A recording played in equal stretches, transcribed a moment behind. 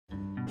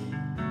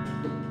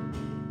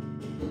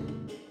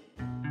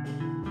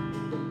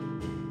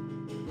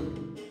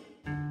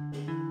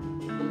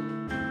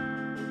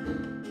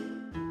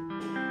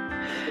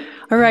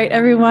All right,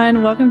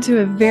 everyone, welcome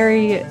to a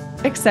very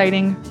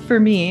exciting for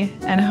me,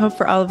 and I hope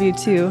for all of you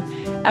too,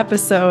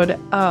 episode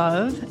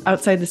of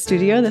Outside the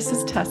Studio. This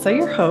is Tessa,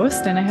 your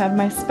host, and I have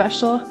my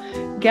special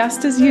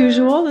guest as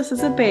usual. This is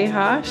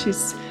Abeja. She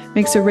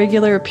makes a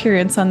regular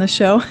appearance on the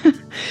show.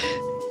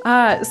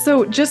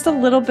 So just a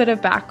little bit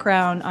of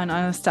background on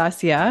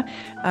Anastacia.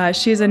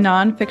 She's a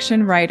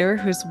nonfiction writer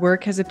whose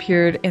work has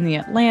appeared in The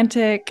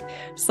Atlantic,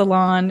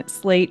 Salon,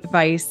 Slate,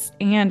 Vice,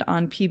 and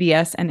on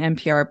PBS and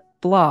NPR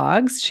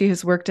blogs. She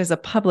has worked as a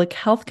public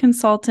health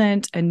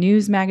consultant, a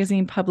news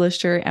magazine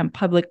publisher, and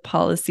public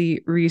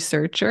policy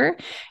researcher.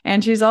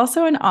 And she's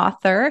also an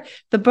author.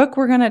 The book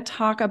we're going to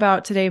talk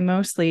about today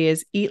mostly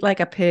is Eat Like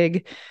a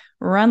Pig,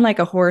 Run Like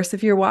a Horse.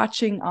 If you're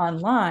watching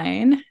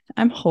online,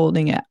 I'm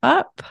holding it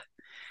up.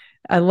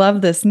 I love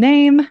this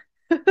name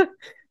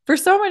for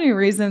so many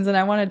reasons, and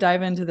I want to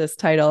dive into this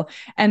title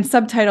and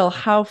subtitle,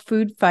 How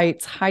Food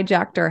Fights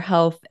Hijacked Our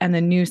Health and the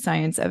New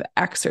Science of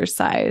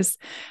Exercise.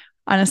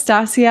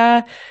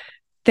 Anastacia,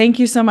 thank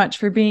you so much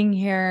for being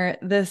here.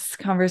 This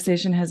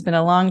conversation has been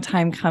a long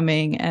time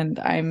coming, and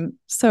I'm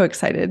so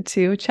excited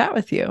to chat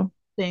with you.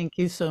 Thank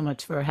you so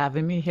much for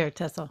having me here,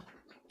 Tessa.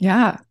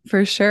 Yeah,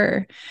 for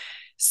sure.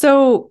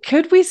 So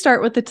could we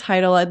start with the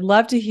title? I'd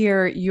love to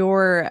hear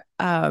your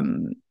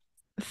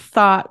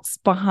thoughts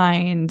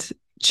behind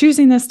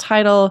choosing this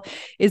title.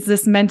 Is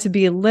this meant to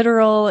be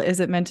literal? Is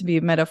it meant to be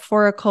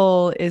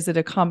metaphorical? Is it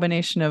a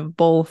combination of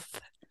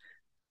both?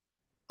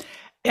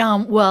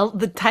 Well,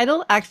 the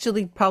title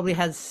actually probably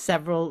has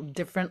several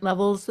different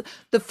levels.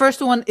 The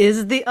first one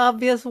is the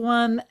obvious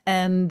one,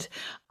 and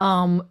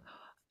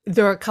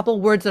there are a couple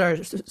words that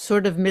are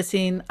sort of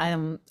missing.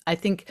 I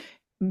think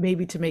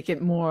maybe to make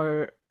it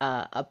more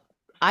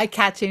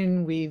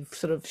eye-catching, we've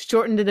sort of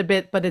shortened it a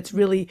bit, but it's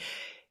really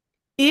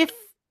if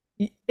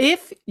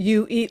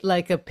you eat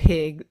like a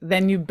pig,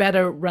 then you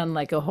better run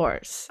like a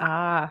horse.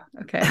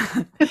 Okay.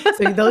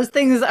 So those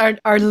things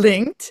are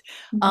linked.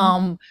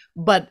 Mhm.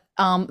 But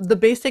the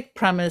basic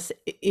premise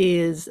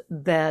is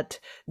that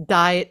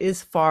diet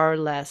is far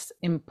less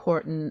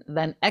important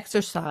than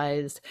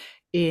exercise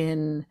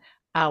in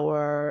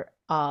our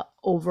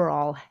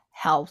overall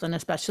health, and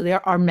especially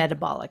our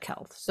metabolic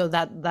health. So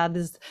that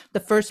is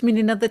the first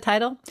meaning of the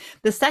title.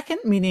 The second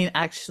meaning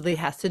actually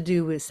has to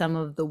do with some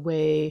of the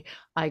way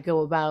I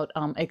go about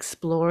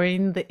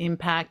exploring the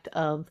impact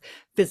of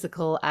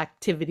physical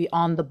activity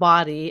on the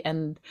body,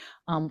 and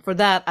for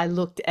that I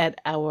looked at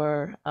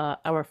our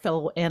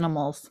fellow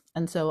animals,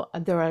 and so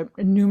there are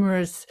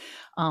numerous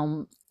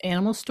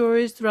animal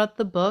stories throughout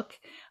the book,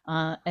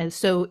 and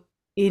so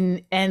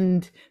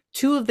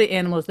two of the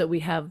animals that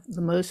we have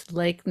the most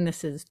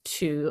likenesses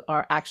to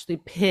are actually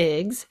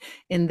pigs,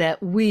 in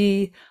that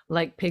we,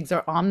 like pigs,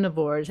 are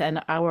omnivores,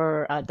 and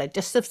our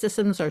digestive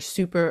systems are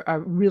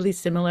really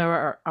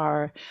similar,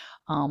 our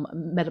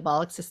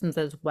metabolic systems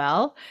as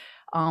well.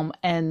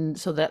 And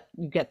so that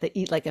you get the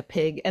eat like a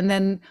pig. And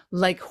then,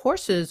 like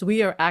horses,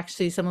 we are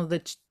actually some of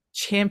the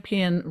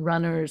champion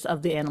runners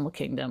of the animal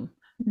kingdom,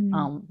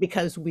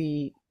 because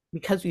we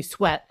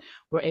sweat,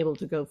 we're able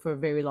to go for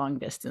very long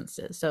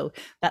distances. So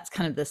that's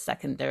kind of the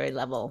secondary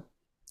level.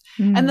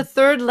 And the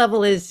third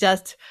level is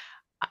just,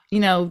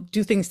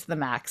 do things to the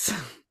max.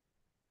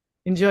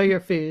 Enjoy your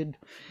food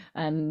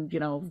and,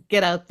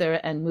 get out there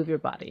and move your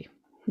body.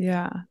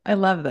 Yeah, I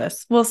love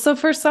this. Well, so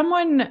for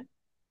someone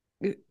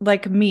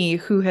like me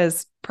who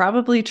has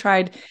probably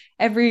tried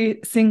every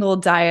single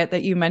diet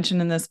that you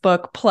mentioned in this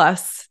book,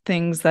 plus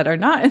things that are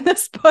not in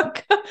this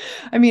book.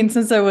 I mean,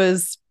 since I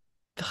was,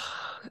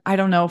 I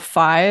don't know,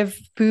 5,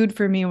 food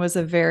for me was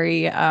a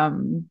very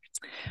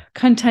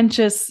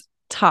contentious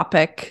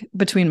topic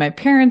between my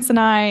parents and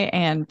I,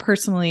 and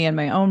personally in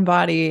my own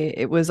body.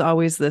 It was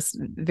always this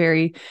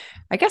very,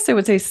 I guess I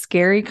would say,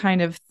 scary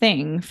kind of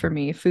thing for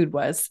me, food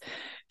was.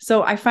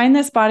 So I find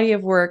this body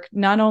of work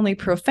not only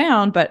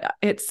profound, but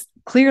it's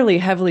clearly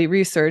heavily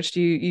researched.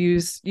 You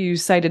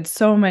cited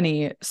so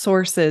many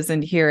sources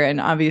in here, and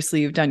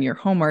obviously you've done your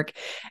homework,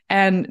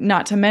 and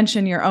not to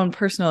mention your own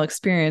personal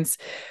experience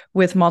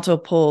with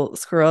multiple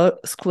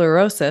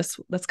sclerosis.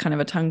 That's kind of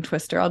a tongue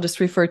twister. I'll just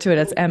refer to it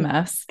as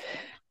MS.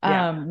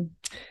 Yeah.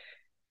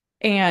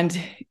 And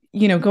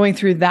going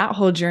through that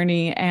whole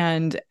journey,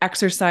 and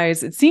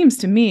exercise, it seems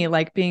to me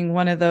like being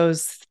one of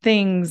those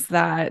things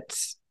that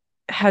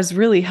has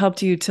really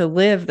helped you to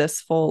live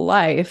this full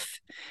life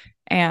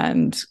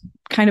and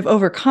kind of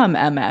overcome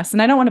MS.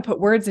 And I don't want to put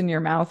words in your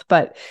mouth,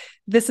 but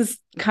this is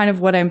kind of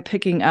what I'm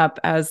picking up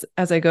as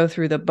I go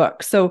through the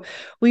book. So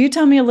will you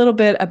tell me a little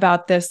bit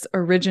about this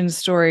origin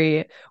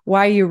story,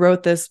 why you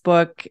wrote this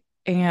book?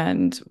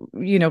 And,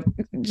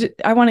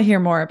 I want to hear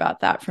more about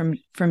that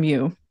from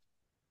you.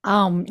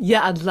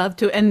 Yeah, I'd love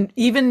to. And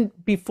even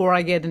before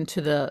I get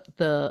into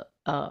the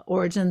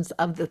origins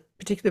of the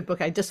particular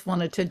book, I just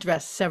wanted to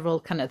address several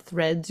kind of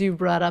threads you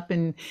brought up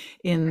in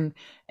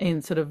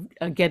sort of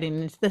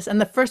getting into this. And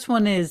the first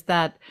one is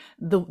that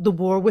the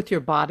war with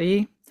your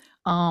body.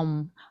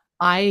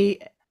 I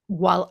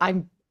while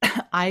I'm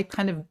I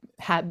kind of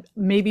had,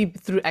 maybe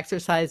through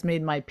exercise,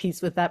 made my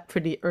peace with that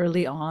pretty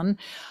early on.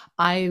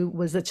 I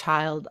was a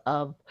child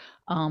of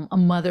a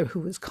mother who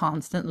was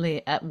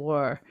constantly at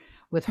war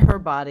with her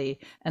body,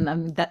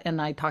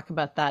 and I talk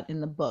about that in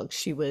the book.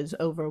 She was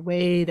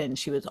overweight and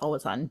she was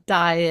always on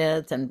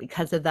diets, and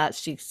because of that,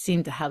 she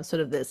seemed to have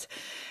sort of this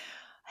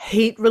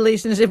hate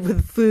relationship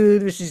with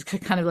food, which is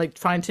kind of like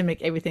trying to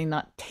make everything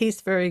not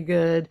taste very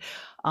good.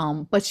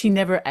 But she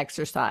never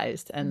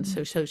exercised, and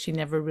so she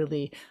never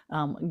really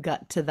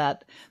got to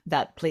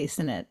that place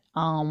in it.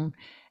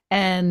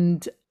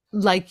 And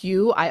like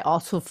you, I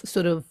also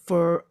sort of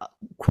for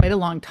quite a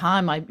long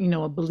time, I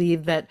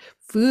believed that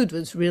food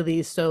was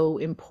really so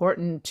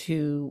important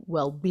to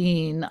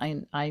well-being.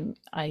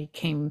 I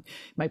came.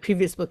 My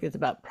previous book is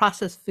about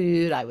processed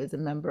food. I was a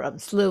member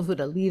of Slow Food,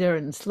 a leader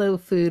in slow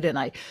food, and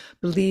I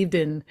believed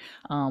in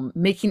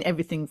making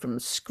everything from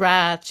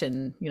scratch,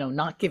 and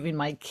not giving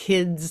my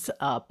kids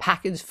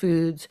packaged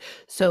foods.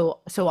 So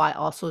I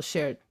also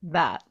shared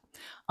that.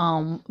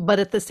 But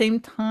at the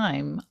same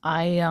time,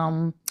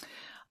 I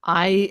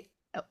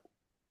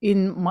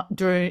in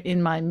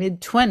my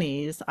mid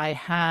 20s, I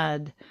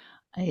had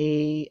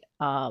a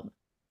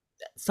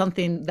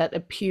something that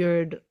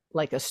appeared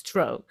like a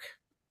stroke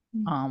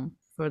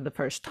for the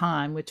first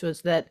time, which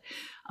was that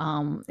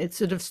it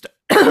sort of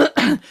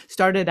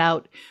started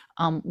out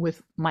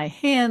with my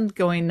hand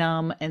going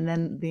numb, and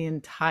then the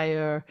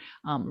entire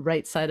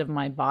right side of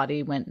my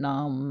body went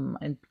numb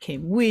and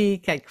became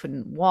weak. I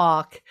couldn't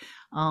walk,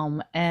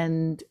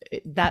 and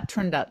that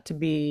turned out to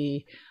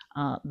be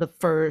the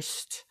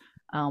first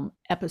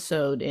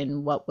episode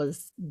in what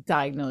was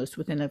diagnosed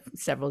within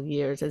several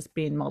years as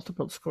being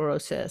multiple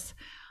sclerosis.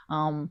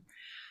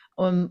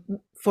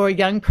 For a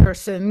young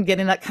person,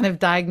 getting that kind of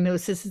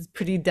diagnosis is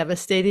pretty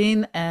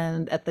devastating.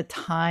 And at the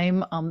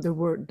time,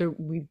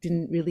 we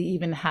didn't really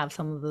even have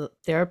some of the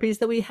therapies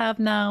that we have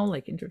now,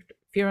 like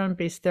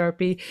interferon-based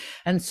therapy.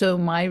 And so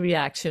my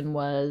reaction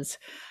was,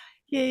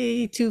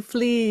 yay, to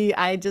flee.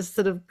 I just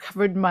sort of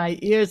covered my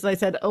ears and I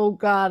said, oh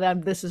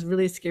God, this is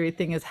really scary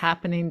thing is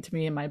happening to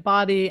me in my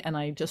body. And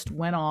I just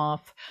went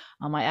off.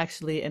 I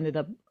actually ended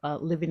up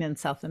living in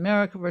South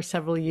America for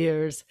several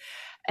years.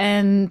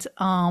 And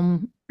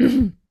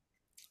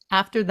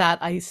after that,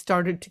 I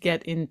started to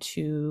get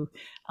into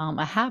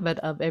a habit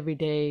of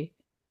everyday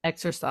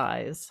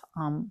exercise.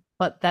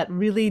 But that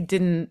really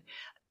didn't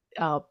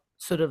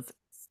sort of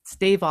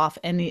stave off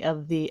any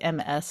of the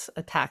MS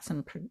attacks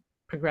and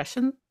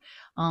progression.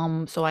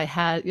 So I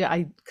had,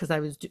 because I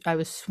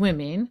was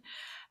swimming,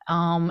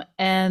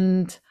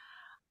 and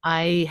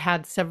I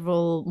had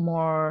several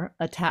more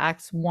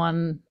attacks.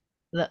 One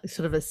that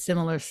sort of a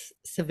similar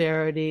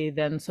severity,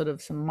 then sort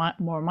of some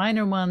more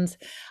minor ones,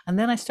 and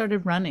then I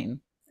started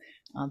running.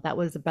 That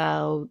was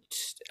about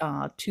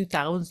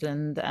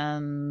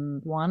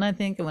 2001, I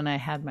think, when I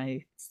had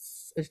my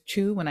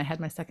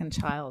second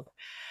child.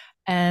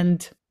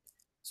 And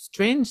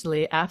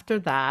strangely, after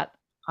that,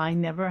 I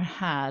never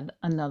had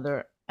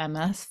another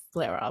MS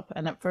flare up.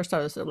 And at first I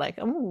was like,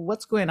 oh,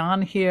 what's going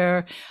on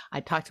here? I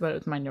talked about it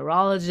with my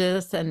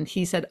neurologist, and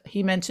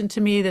he mentioned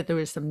to me that there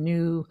was some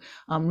new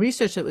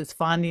research that was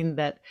finding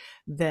that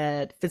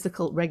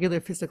regular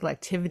physical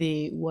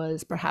activity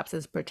was perhaps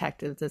as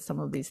protective as some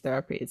of these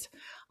therapies.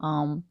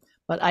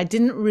 But I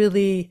didn't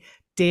really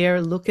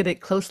dare look at it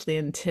closely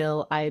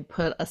until I had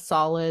put a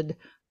solid,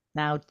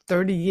 now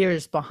 30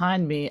 years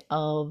behind me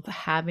of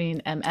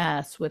having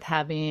MS with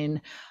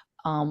having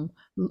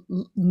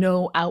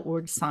no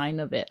outward sign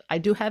of it. I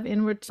do have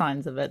inward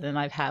signs of it, and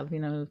I have,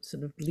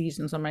 sort of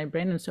lesions on my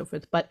brain and so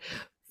forth, but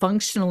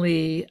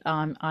functionally,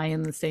 I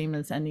am the same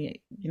as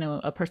any,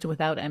 a person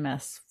without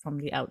MS from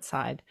the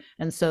outside.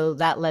 And so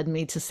that led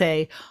me to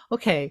say,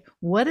 okay,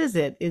 what is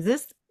it? Is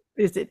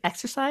it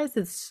exercise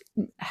that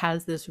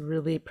has this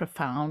really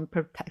profound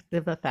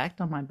protective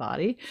effect on my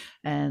body?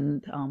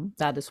 And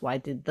that is why I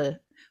did the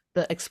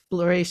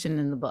exploration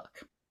in the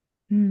book.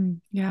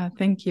 Yeah,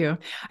 thank you.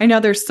 I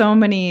know there's so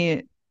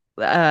many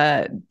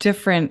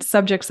different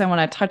subjects I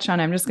want to touch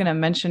on. I'm just going to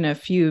mention a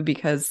few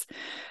because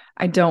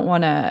I don't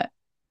want to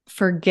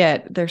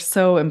forget. They're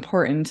so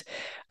important.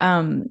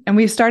 And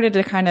we've started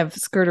to kind of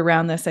skirt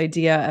around this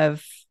idea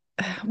of,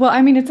 well,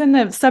 I mean, it's in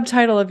the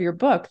subtitle of your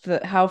book,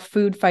 how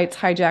food fights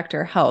hijacked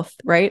our health,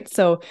 right?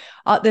 So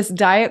this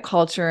diet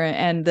culture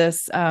and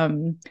this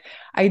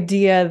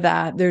idea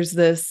that there's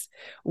this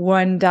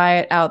one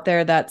diet out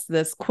there that's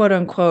this quote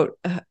unquote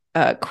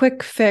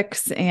quick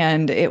fix,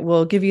 and it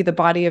will give you the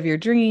body of your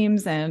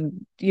dreams,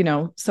 and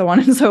so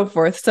on and so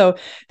forth. So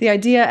the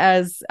idea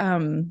as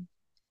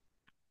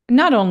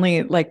not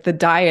only like the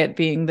diet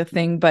being the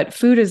thing, but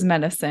food is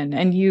medicine.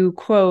 And you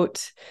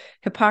quote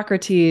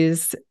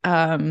Hippocrates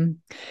in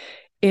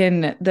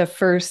the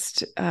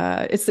first,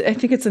 I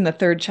think it's in the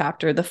third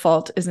chapter, The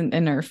Fault Isn't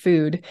in Our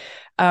Food,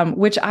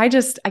 which I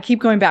keep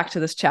going back to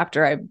this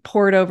chapter. I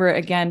poured over it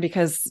again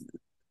because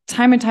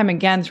time and time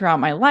again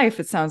throughout my life,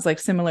 it sounds like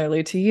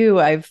similarly to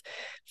you, I've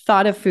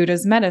thought of food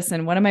as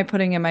medicine. What am I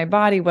putting in my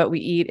body? What we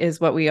eat is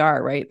what we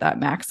are, right? That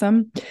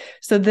maxim.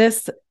 So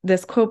this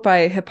quote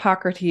by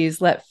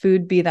Hippocrates, let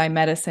food be thy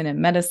medicine and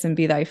medicine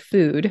be thy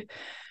food.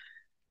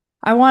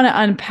 I want to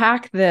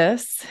unpack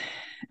this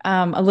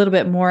a little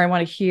bit more. I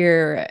want to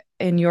hear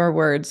in your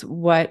words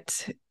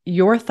what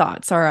your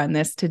thoughts are on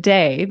this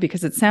today,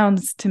 because it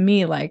sounds to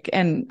me like,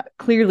 and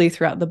clearly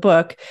throughout the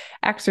book,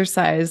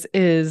 exercise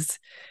is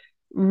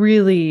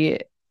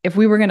really, if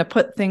we were going to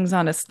put things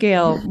on a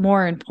scale,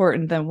 more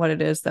important than what it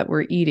is that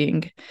we're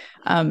eating.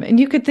 And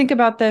you could think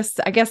about this,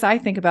 I guess I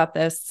think about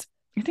this,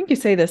 I think you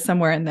say this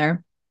somewhere in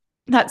there,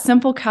 that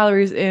simple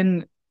calories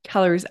in,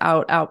 calories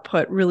out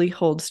output really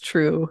holds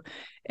true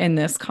in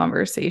this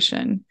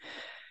conversation.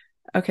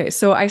 Okay,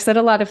 so I said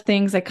a lot of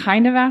things. I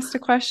kind of asked a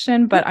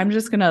question, but I'm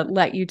just going to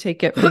let you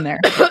take it from there.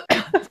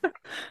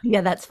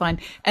 Yeah, that's fine.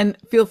 And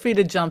feel free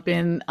to jump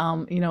in,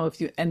 if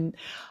you, and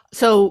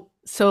so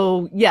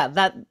yeah,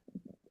 that,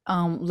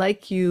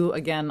 like you,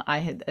 again, I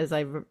had, as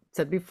I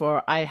said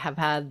before, I have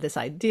had this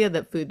idea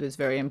that food was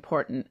very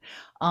important.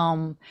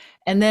 And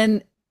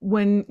then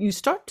when you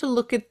start to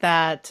look at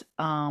that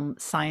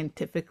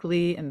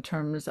scientifically in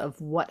terms of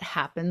what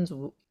happens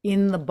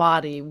in the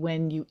body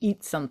when you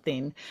eat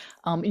something,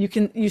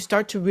 you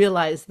start to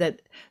realize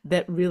that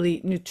really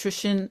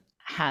nutrition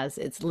has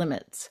its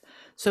limits.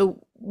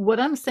 So what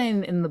I'm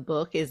saying in the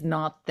book is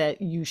not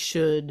that you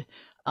should,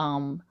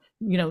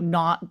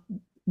 not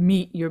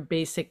meet your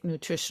basic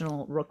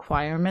nutritional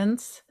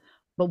requirements.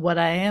 But what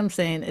I am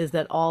saying is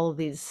that all of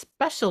these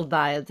special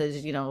diets,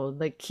 as you know,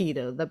 the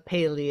keto, the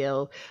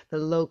paleo, the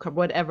low carb,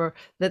 whatever,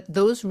 that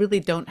those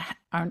really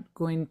aren't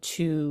going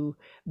to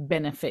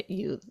benefit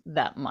you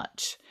that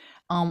much.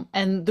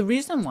 And the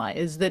reason why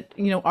is that,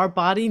 our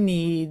body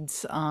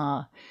needs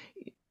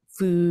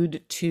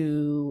food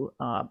to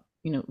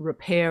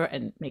repair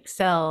and make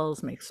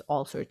cells, makes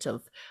all sorts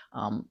of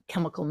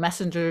chemical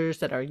messengers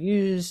that are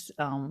used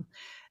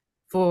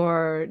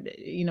for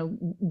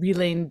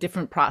relaying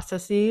different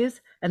processes,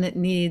 and it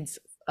needs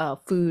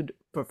food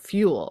for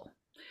fuel.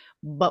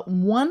 But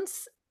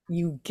once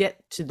you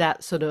get to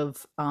that sort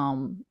of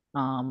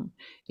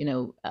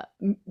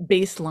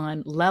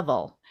baseline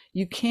level,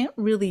 you can't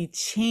really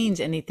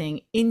change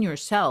anything in your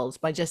cells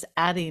by just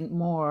adding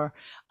more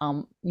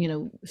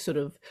sort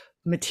of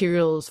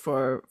materials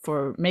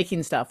for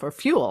making stuff or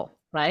fuel,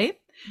 right?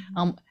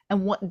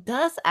 And what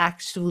does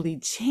actually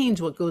change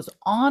what goes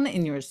on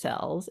in your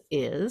cells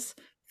is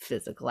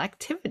physical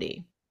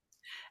activity.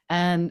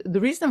 And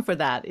the reason for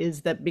that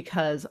is that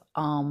because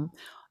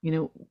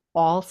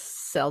all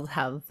cells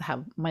have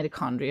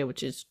mitochondria,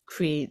 which is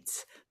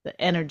creates the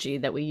energy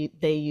that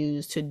they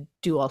use to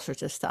do all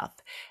sorts of stuff.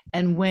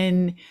 And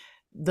when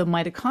the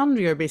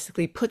mitochondria are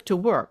basically put to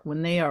work,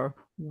 when they are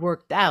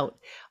worked out,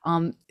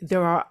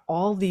 there are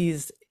all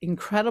these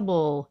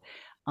incredible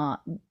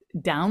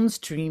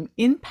downstream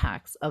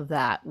impacts of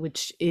that,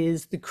 which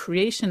is the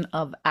creation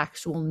of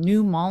actual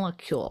new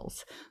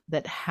molecules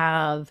that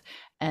have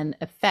an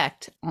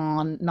effect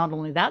on not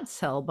only that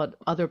cell, but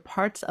other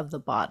parts of the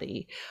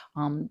body.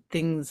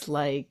 Things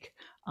like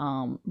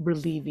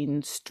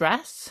relieving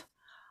stress,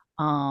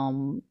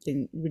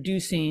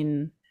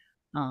 reducing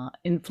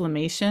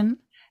inflammation,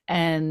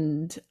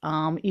 and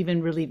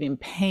even relieving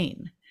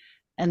pain.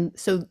 And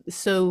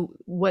so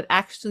what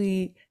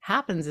actually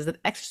happens is that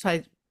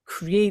exercise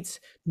creates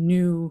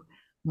new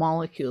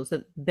molecules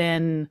that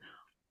then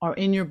are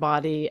in your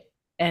body,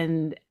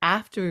 and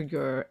after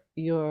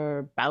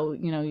your bout,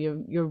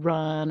 your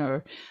run,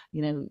 or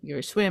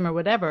your swim or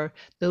whatever,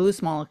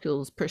 those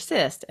molecules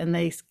persist and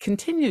they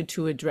continue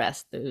to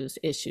address those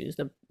issues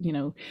of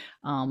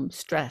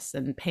stress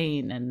and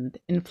pain and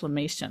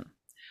inflammation.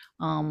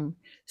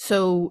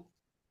 So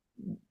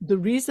the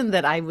reason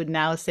that I would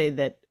now say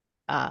that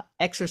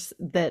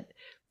that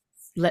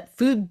let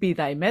food be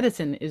thy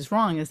medicine is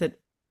wrong is that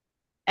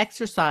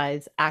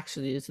exercise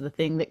actually is the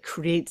thing that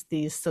creates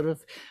these sort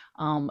of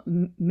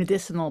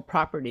medicinal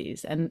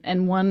properties.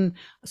 And one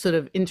sort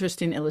of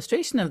interesting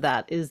illustration of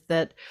that is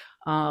that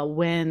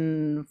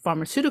when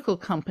pharmaceutical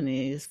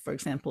companies, for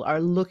example,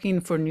 are looking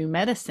for new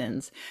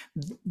medicines,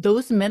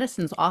 those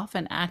medicines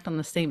often act on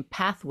the same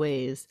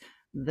pathways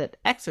that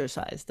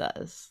exercise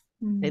does.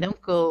 They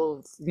don't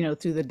go,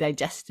 through the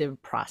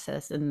digestive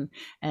process and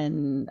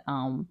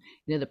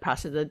the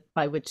process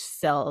by which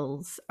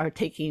cells are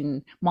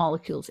taking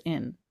molecules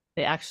in.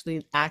 They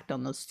actually act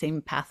on those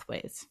same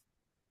pathways.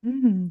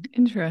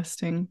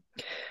 Interesting.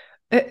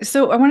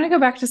 So I want to go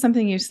back to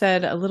something you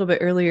said a little bit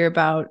earlier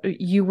about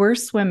you were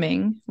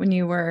swimming when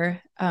you were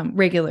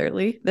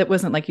regularly. That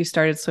wasn't like you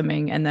started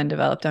swimming and then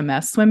developed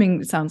MS.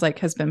 Swimming sounds like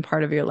has been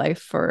part of your life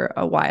for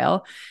a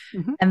while.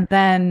 And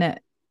then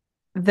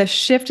the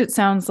shift, it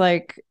sounds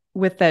like,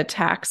 with the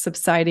attacks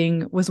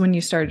subsiding was when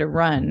you started to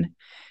run.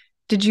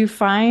 Did you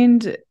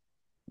find,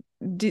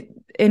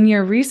 in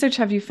your research,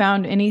 have you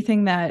found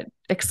anything that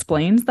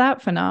explains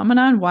that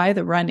phenomenon? Why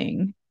the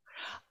running?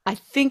 I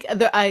think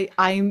that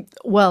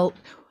well,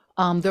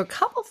 there are a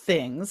couple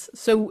things.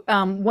 So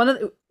one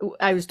of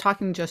I was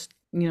talking just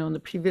in the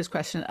previous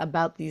question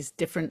about these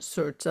different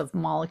sorts of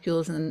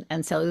molecules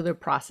and cellular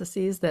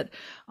processes that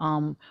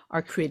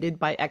are created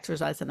by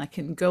exercise, and I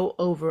can go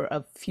over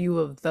a few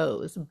of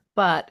those.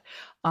 But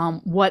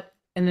what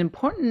an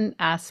important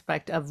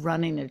aspect of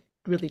running is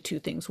really two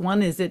things.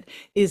 One is it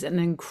is an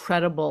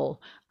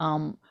incredible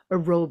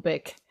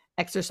aerobic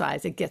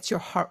exercise. It gets your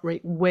heart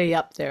rate way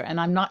up there,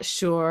 and I'm not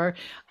sure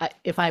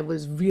if I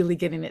was really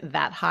getting it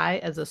that high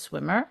as a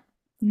swimmer.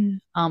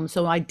 Mm.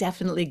 So I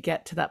definitely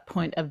get to that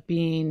point of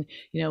being,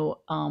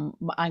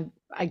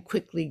 I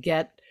quickly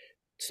get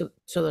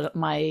so that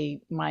my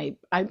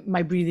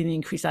breathing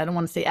increases. I don't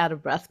want to say out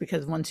of breath,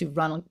 because once you've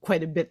run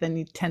quite a bit, then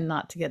you tend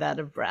not to get out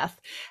of breath.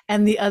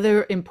 And the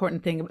other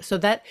important thing, so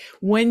that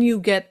when you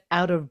get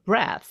out of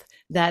breath,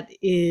 that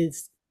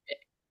is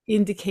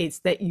indicates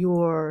that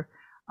your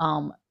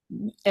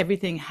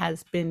everything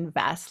has been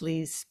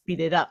vastly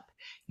speeded up.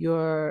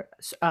 Your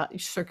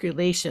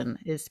circulation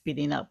is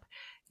speeding up.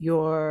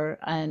 Your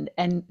and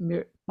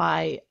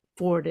by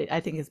 4 to, I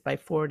think it's by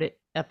 4 to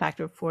a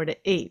factor of 4 to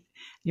 8.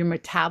 Your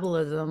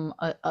metabolism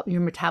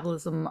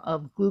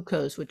of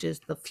glucose, which is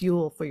the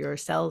fuel for your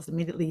cells,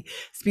 immediately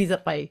speeds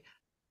up by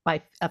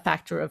a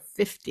factor of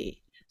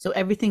 50. So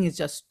everything is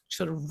just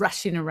sort of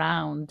rushing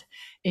around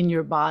in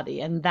your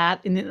body. And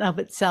that in and of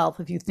itself,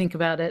 if you think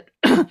about it,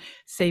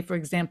 say, for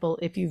example,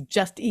 if you've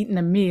just eaten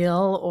a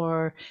meal,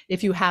 or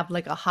if you have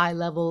like a high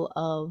level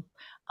of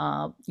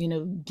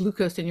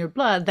glucose in your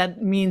blood,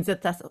 that means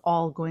that that's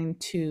all going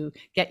to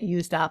get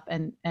used up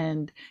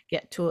and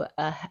get to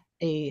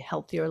a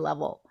healthier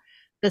level.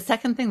 The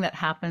second thing that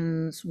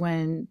happens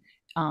when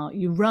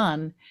you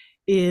run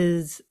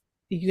is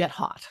you get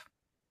hot.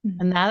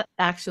 And that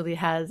actually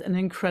has an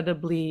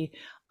incredibly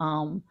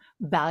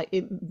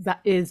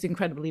is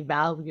incredibly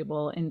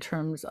valuable in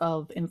terms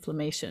of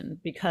inflammation,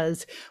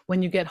 because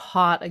when you get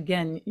hot,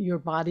 again, your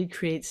body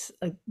creates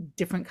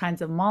different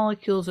kinds of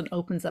molecules and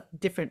opens up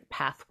different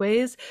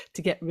pathways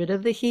to get rid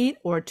of the heat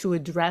or to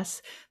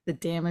address the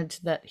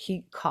damage that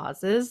heat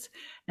causes.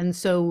 And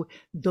so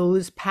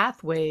those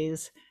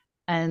pathways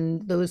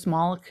and those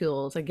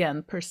molecules,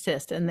 again,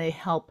 persist, and they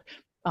help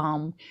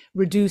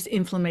reduce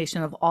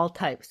inflammation of all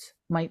types.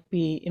 Might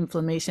be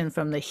inflammation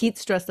from the heat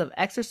stress of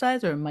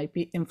exercise, or it might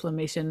be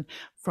inflammation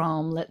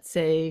from, let's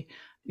say,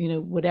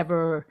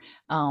 whatever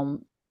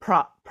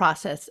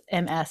process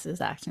MS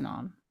is acting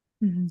on.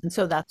 Mm-hmm. And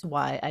so that's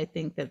why I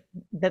think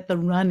that the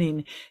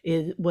running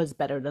was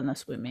better than the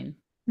swimming.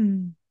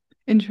 Mm.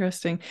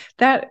 Interesting.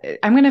 That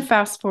I'm going to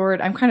fast forward.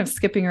 I'm kind of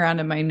skipping around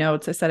in my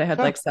notes. I said I had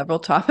like several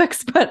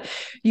topics, but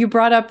you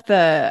brought up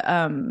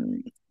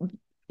the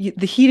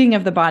heating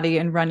of the body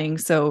and running.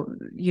 So,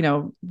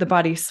 the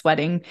body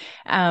sweating.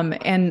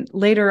 And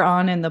later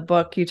on in the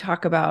book, you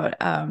talk about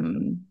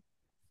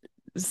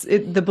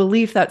the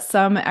belief that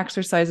some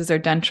exercises are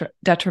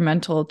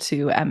detrimental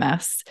to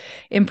MS.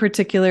 In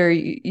particular,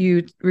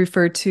 you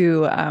refer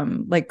to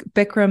like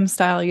Bikram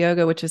style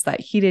yoga, which is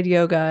that heated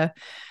yoga.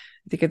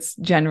 I think it's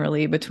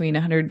generally between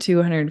 102,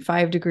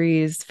 105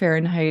 degrees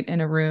Fahrenheit in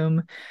a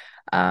room,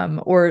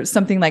 or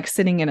something like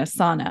sitting in a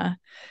sauna.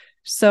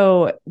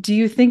 So do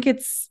you think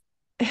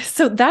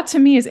so that to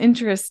me is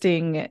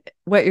interesting,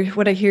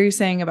 what I hear you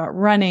saying about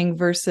running,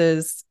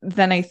 versus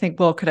then I think,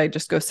 well, could I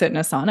just go sit in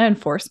a sauna and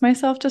force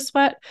myself to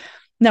sweat?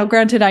 Now,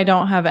 granted, I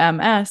don't have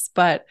MS,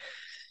 but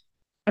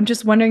I'm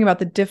just wondering about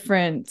the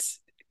different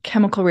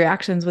chemical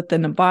reactions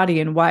within the body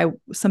and why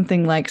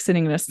something like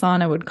sitting in a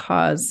sauna would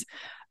cause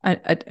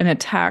an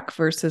attack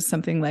versus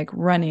something like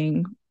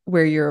running,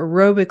 where you're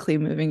aerobically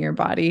moving your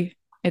body.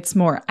 It's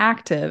more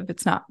active.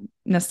 It's not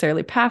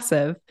necessarily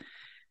passive.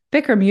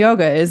 Bikram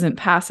yoga isn't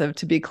passive,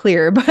 to be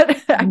clear, but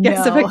I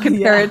guess if I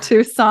compare it to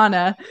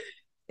sauna,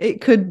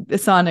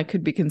 sauna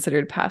could be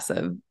considered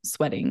passive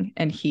sweating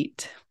and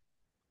heat.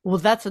 Well,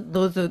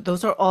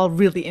 those are all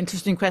really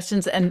interesting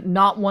questions, and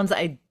not ones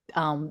I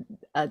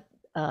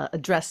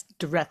addressed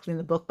directly in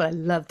the book, but I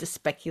love to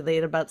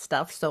speculate about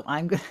stuff, so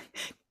I'm going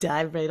to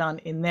dive right on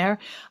in there.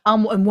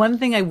 And one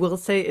thing I will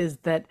say is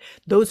that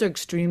those are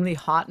extremely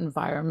hot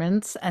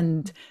environments,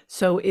 and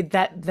so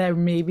that there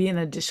may be an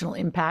additional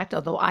impact.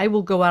 Although I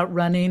will go out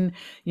running,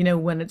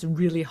 when it's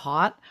really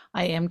hot,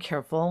 I am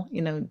careful,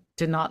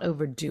 to not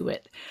overdo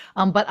it.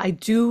 But I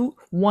do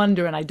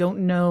wonder, and I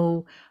don't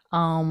know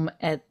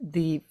at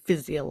the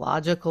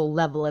physiological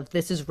level if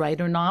this is right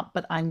or not,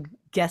 but I'm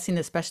guessing,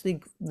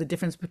 especially the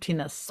difference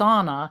between a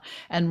sauna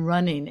and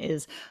running,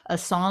 is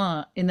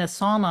in a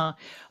sauna,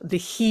 the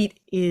heat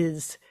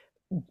is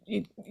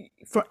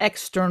for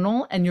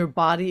external, and your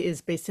body is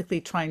basically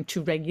trying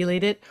to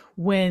regulate it.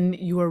 When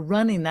you are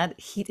running, that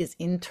heat is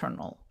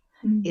internal.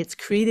 It's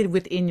created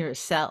within your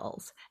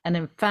cells. And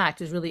in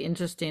fact, it's really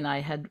interesting. I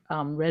had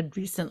read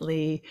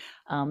recently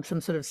some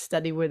sort of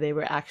study where they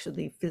were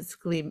actually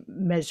physically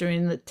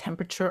measuring the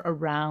temperature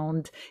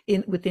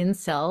within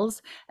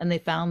cells. And they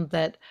found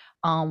that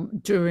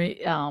during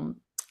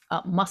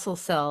muscle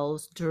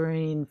cells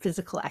during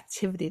physical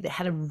activity,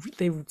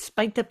 they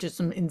spiked up to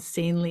some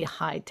insanely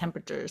high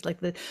temperatures, like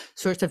the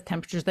sorts of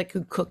temperatures that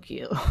could cook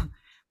you.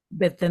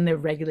 but then they're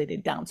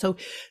regulated down. So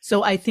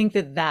I think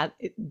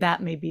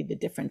that may be the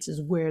difference,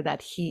 is where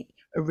that heat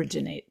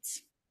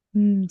originates.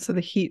 So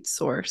the heat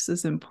source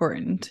is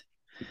important.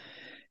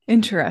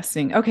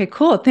 Interesting. Okay,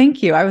 cool.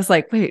 Thank you. I was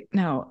like, wait,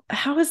 no,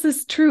 how is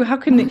this true? How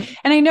can it?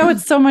 And I know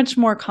it's so much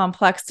more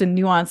complex and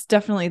nuanced.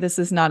 Definitely, this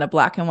is not a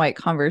black and white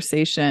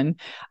conversation.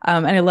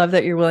 And I love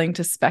that you're willing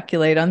to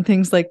speculate on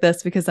things like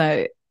this because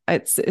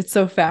it's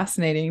so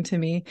fascinating to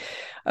me.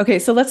 Okay,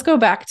 so let's go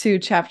back to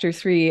chapter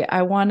 3.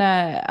 I want to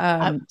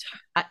I,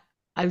 I,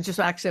 I just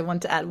actually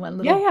want to add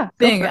one yeah, little yeah,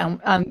 go thing.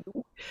 for it.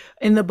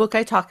 In the book,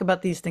 I talk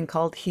about these thing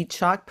called heat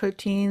shock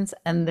proteins,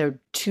 and they're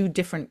two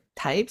different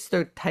types.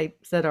 They're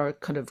types that are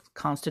kind of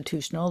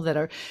constitutional, that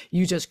are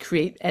you just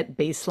create at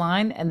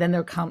baseline, and then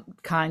there are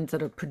kinds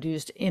that are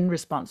produced in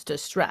response to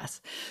stress.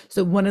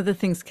 So one of the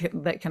things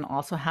that can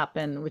also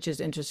happen, which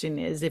is interesting,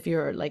 is if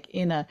you're like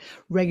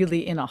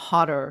regularly in a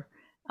hotter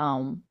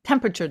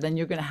temperature, then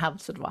you're going to have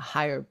sort of a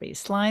higher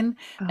baseline.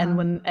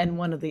 Uh-huh. And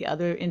one of the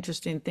other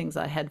interesting things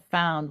I had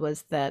found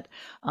was that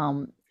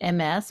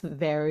MS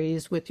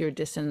varies with your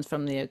distance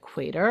from the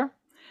equator,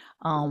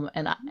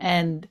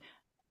 and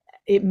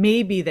it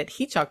may be that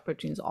heat shock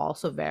proteins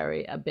also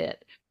vary a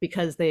bit,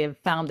 because they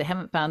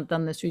haven't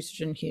done this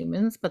research in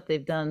humans, but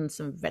they've done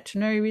some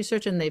veterinary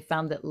research, and they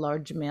found that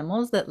large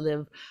mammals that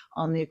live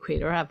on the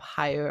equator have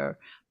higher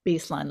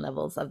baseline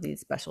levels of these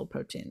special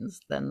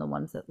proteins than the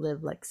ones that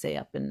live, like, say,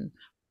 up in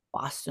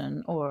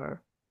Boston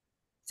or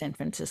San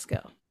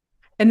Francisco.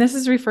 And this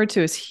is referred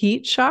to as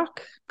heat shock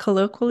They're,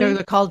 colloquially.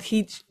 they're called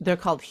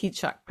heat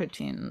shock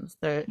proteins.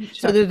 Heat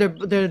So shock.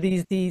 they're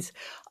these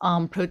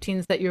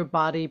proteins that your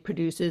body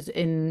produces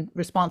in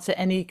response to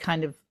any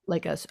kind of,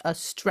 like, a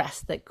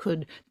stress that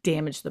could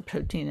damage the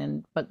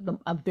protein.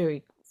 A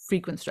very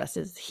frequent stress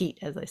is heat,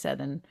 as I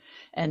said,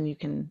 and you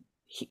can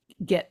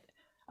get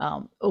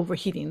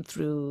overheating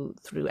through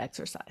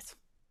exercise.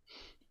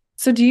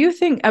 So do you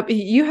think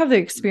you have the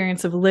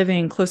experience of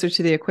living closer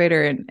to the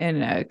equator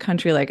in a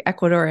country like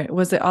Ecuador?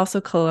 Was it also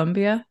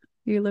Colombia?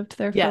 You lived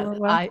there for a Yeah, little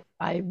while?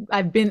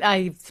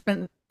 I've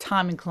spent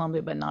time in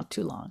Colombia, but not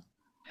too long.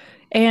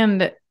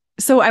 And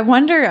so I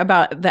wonder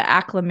about the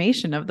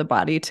acclimation of the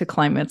body to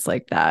climates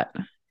like that.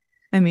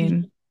 I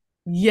mean,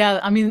 Yeah,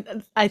 I mean,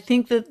 I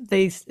think that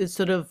it's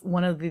sort of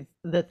one of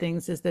the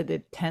things is that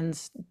it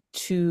tends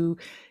to,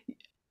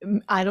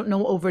 I don't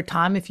know, over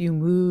time, if you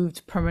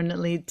moved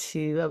permanently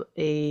to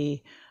a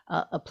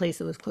place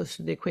that was close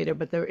to the equator,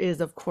 but there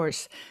is, of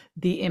course,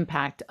 the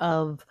impact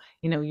of,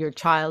 your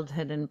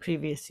childhood and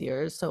previous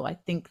years. So I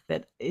think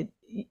that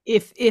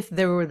if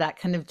there were that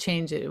kind of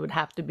change, it would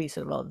have to be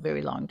sort of a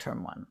very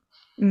long-term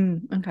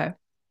one. okay.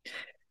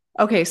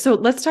 Okay, so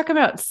let's talk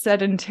about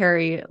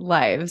sedentary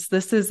lives.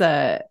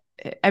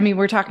 I mean,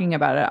 we're talking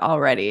about it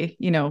already,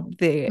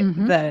 the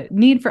Hmm. the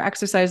need for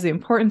exercise, the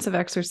importance of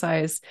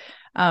exercise.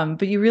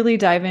 But you really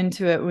dive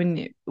into it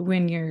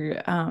when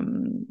you're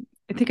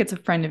I think it's a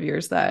friend of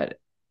yours that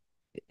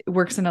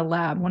works in a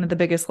lab, one of the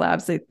biggest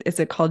labs. Is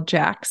it called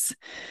Jax?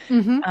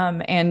 Hmm.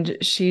 And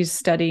she's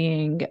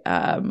studying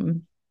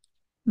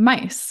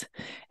mice.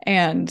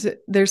 And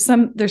there's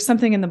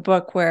something in the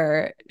book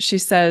where she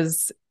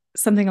says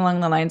something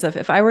along the lines of,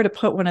 if I were to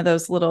put one of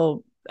those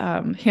little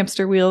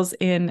hamster wheels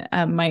in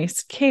a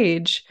mice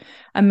cage,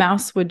 a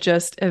mouse would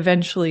just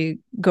eventually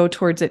go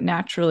towards it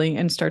naturally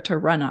and start to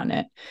run on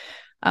it.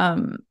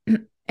 Um,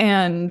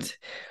 and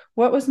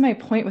what was my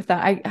point with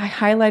that? I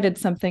highlighted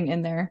something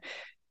in there.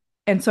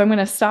 And so I'm going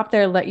to stop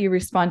there, let you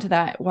respond to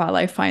that while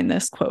I find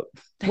this quote.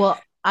 Well,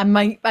 I'm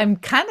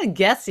kind of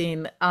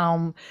guessing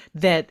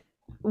that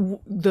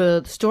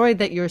the story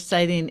that you're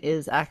citing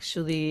is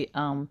actually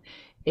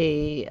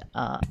a,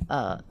 uh,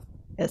 uh,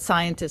 a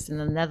scientist in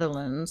the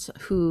Netherlands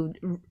who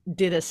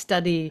did a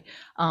study.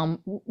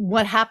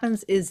 What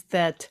happens is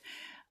that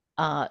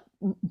uh,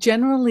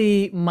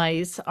 generally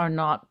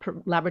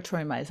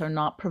laboratory mice are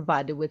not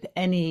provided with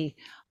any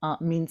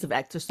means of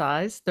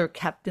exercise. They're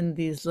kept in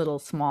these little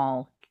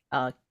small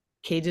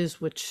cages,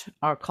 which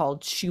are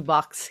called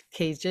shoebox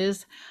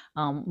cages,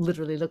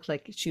 literally look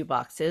like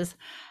shoeboxes.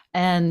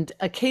 And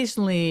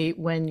occasionally,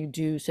 when you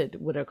do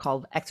what are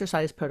called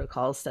exercise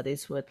protocol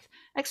studies with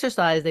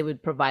exercise, they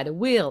would provide a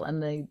wheel,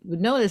 and they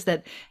would notice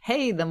that,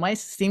 hey, the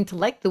mice seem to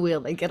like the wheel.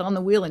 They get on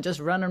the wheel and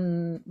just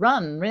run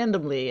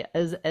randomly,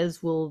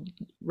 as will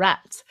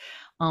rats.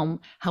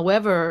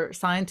 However,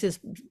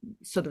 scientists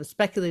sort of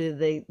speculated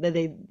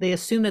they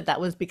assumed that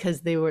was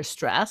because they were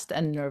stressed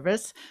and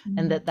nervous,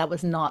 and that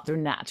was not their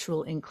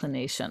natural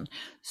inclination.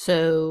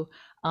 So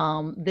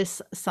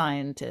this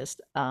scientist,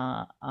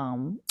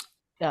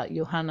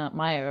 Johanna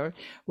Meyer,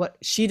 what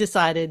she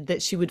decided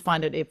that she would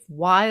find out if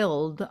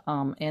wild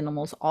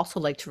animals also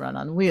like to run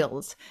on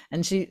wheels.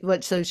 And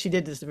so she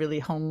did this really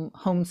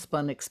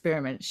homespun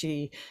experiment.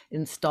 She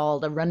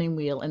installed a running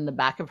wheel in the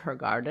back of her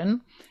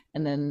garden,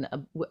 and then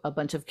a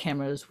bunch of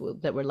cameras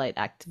that were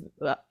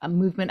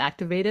movement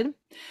activated.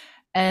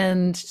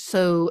 And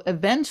so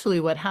eventually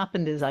what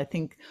happened is, I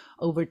think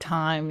over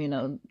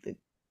time,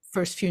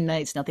 first few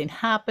nights nothing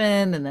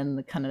happened, and then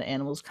the kind of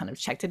animals kind of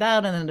checked it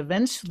out, and then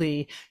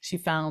eventually she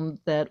found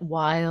that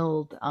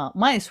wild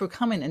mice were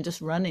coming and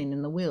just running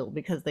in the wheel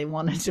because they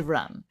wanted to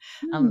run.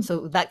 Hmm.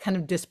 So that kind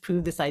of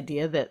disproved this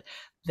idea that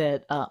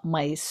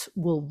mice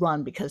will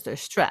run because they're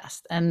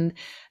stressed, and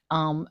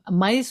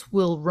mice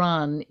will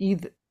run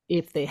either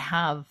if they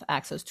have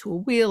access to a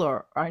wheel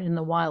or are in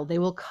the wild. They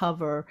will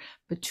cover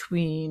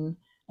between,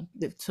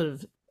 it sort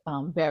of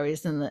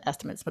varies in the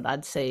estimates, but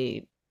I'd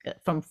say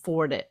from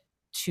 4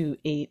 to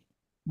 8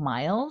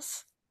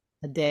 miles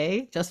a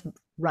day, just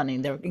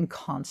running. They're in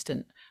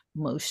constant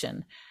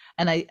motion.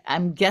 And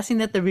I'm guessing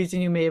that the reason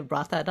you may have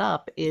brought that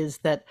up is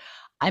that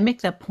I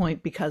make that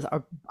point because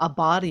our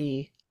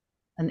body,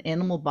 an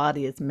animal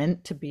body, is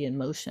meant to be in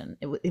motion.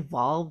 It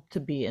evolved to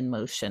be in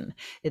motion.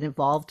 It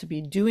evolved to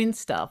be doing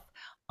stuff,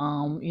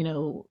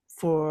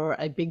 for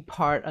a big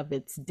part of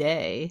its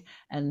day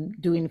and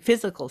doing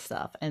physical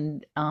stuff.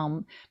 And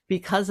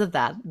because of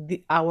that,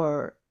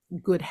 our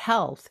good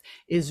health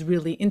is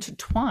really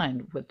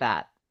intertwined with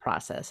that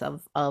process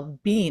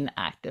of being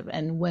active.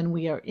 And when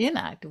we are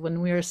inactive, when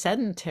we are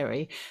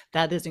sedentary,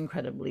 that is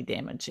incredibly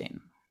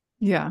damaging.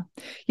 Yeah.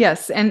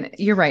 Yes. And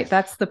you're right.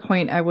 That's the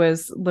point I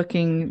was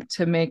looking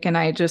to make. And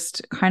I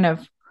just kind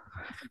of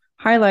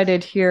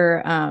highlighted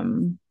here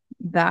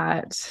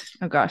that,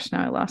 oh gosh,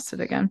 now I lost it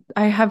again.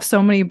 I have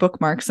so many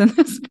bookmarks in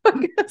this book.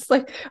 It's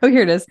like, oh,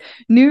 here it is.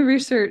 New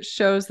research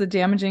shows the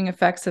damaging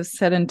effects of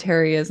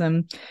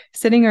sedentarism,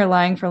 sitting or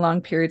lying for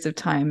long periods of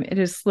time. It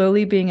is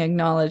slowly being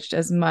acknowledged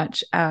as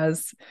much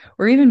as,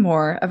 or even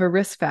more, of a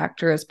risk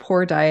factor as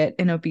poor diet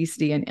and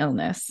obesity and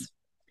illness.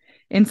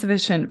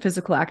 Insufficient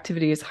physical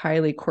activity is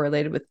highly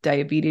correlated with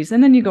diabetes.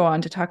 And then you go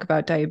on to talk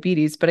about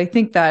diabetes. But I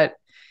think that,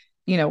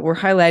 we're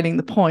highlighting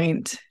the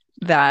point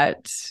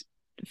that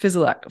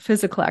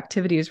physical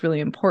activity is really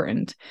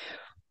important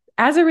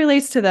as it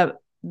relates to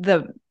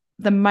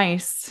the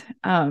mice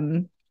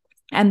and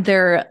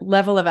their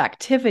level of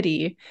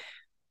activity.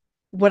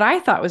 What I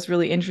thought was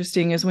really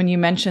interesting is when you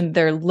mentioned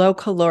their low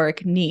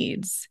caloric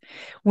needs.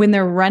 When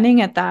they're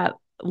running at that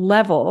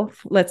level,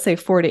 let's say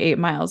 4 to 8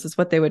 miles is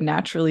what they would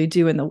naturally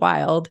do in the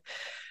wild.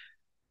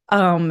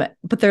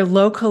 But their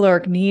low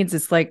caloric needs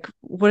is like,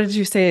 what did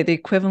you say? The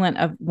equivalent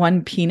of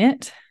one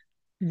peanut?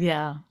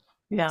 Yeah.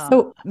 Yeah.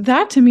 So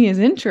that to me is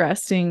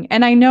interesting.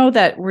 And I know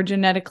that we're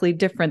genetically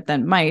different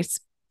than mice,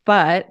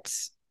 but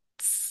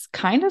it's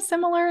kind of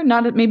similar,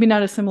 maybe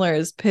not as similar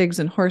as pigs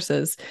and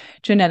horses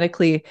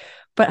genetically,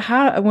 but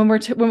how, when we're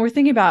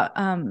thinking about,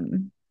 our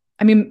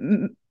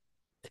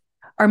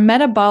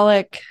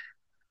metabolic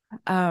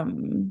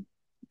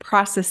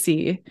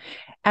processes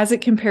as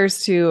it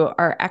compares to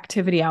our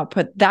activity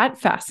output, that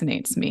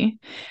fascinates me.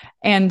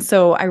 And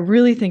so I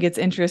really think it's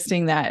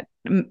interesting that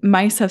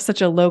mice have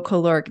such a low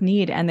caloric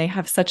need and they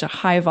have such a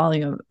high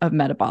volume of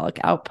metabolic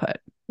output.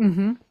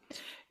 Mm-hmm.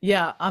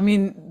 Yeah, I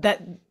mean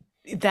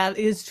that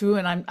is true,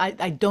 and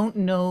I don't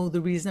know the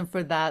reason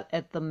for that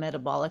at the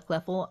metabolic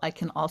level. I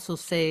can also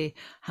say,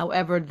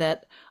 however,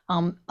 that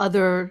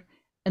another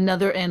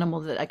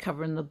animal that I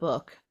cover in the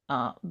book,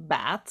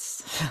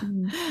 bats,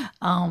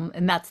 Mm.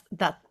 and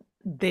that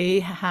they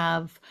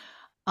have,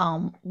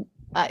 um,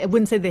 I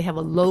wouldn't say they have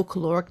a low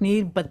caloric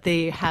need, but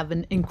they have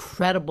an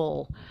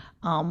incredible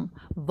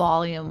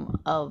volume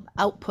of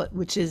output,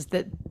 which is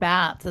that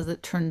bats, as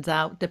it turns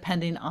out,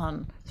 depending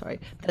on, sorry,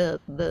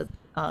 the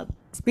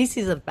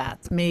species of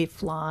bats may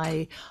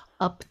fly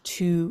up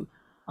to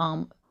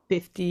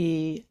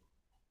 50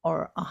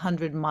 or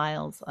 100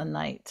 miles a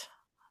night.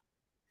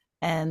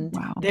 And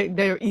Wow.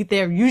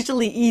 they're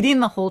usually eating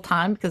the whole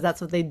time because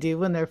that's what they do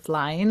when they're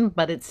flying,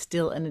 but it's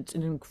still, and it's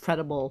an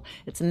incredible,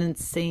 it's an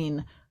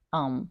insane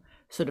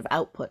sort of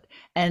output.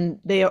 And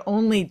they are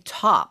only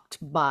topped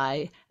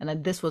by,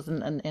 and this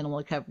wasn't an animal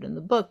I covered in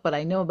the book, but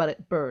I know about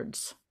it,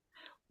 birds.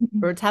 Mhm.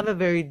 Birds have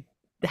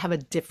a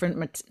different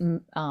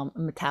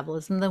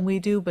metabolism than we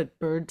do, but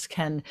birds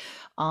can,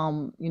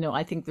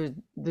 I think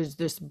there's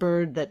this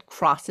bird that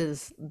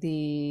crosses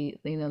the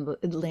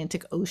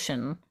Atlantic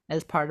Ocean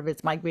as part of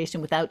its migration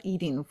without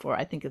eating for,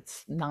 I think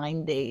it's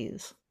 9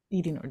 days,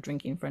 eating or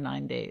drinking for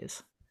 9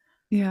 days.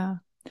 Yeah.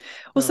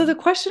 Well, so So the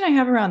question I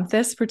have around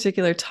this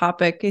particular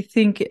topic, I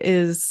think,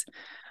 is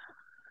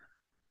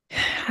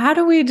how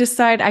do we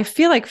decide? I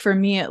feel like for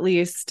me at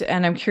least,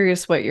 and I'm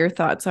curious what your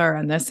thoughts are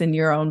on this in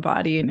your own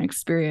body and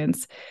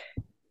experience,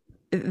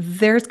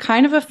 there's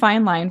kind of a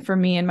fine line for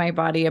me in my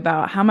body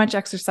about how much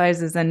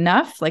exercise is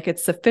enough, like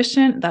it's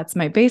sufficient, that's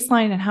my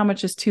baseline, and how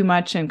much is too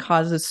much and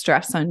causes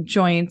stress on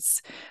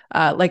joints.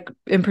 Like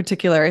in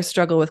particular, I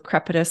struggle with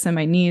crepitus in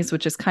my knees,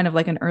 which is kind of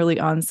like an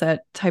early onset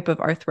type of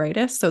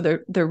arthritis. So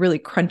they're really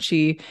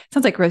crunchy.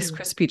 Sounds like Rice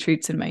Krispie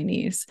treats in my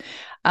knees.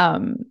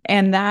 And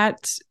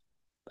that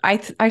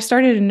I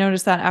started to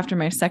notice that after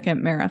my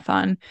second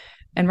marathon.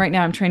 And right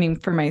now I'm training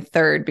for my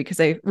third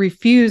because I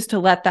refuse to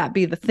let that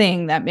be the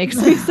thing that makes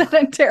me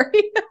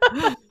sedentary.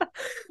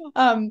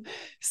 um,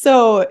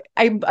 so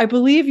I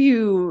believe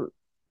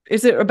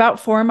is it about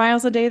 4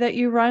 miles a day that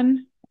you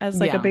run as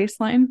like a yeah.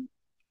 baseline?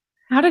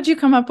 How did you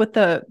come up with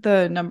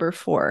the number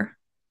 4?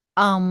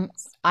 Um,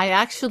 I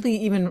actually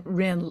even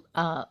ran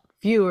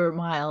fewer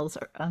miles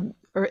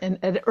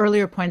at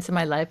earlier points in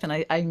my life, and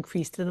I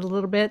increased it a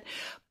little bit.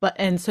 But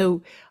and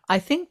so I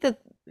think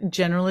that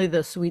generally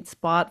the sweet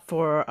spot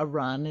for a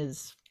run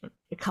is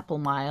a couple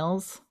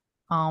miles.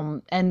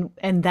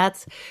 And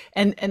that's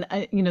and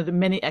I, the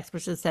many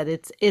experts have said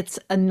it's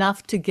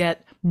enough to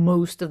get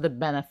most of the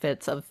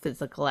benefits of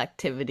physical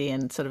activity,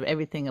 and sort of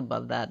everything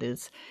above that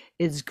is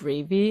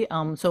gravy.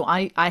 So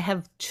I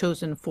have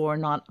chosen for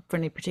not for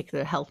any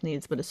particular health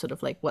needs, but it's sort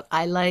of like what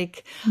I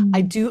like.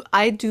 Mm.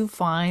 I do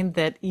find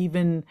that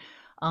even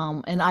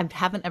and I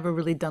haven't ever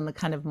really done the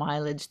kind of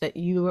mileage that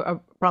you are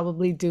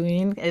probably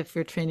doing if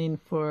you're training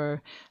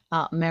for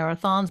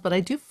marathons, but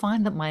I do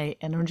find that my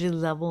energy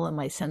level and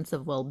my sense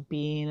of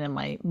well-being and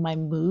my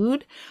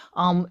mood,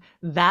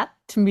 that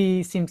to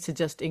me seems to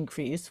just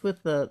increase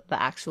with the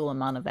actual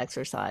amount of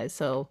exercise.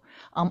 So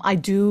I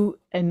do,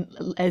 and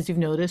as you've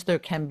noticed, there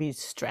can be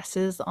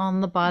stresses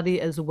on the body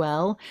as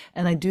well.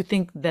 And I do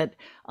think that,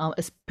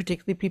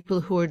 particularly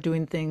people who are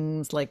doing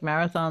things like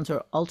marathons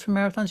or ultra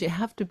marathons, you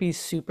have to be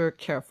super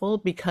careful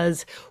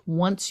because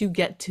once you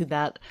get to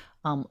that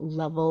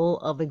level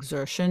of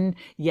exertion,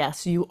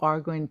 yes, you are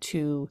going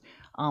to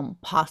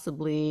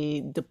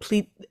possibly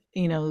deplete,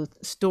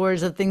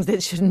 stores of things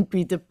that shouldn't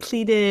be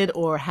depleted,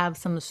 or have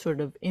some sort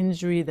of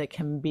injury that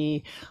can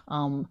be,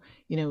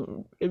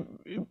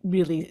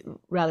 really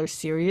rather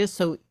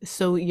serious.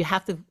 So you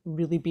have to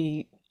really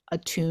be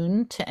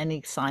attuned to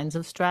any signs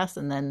of stress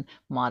and then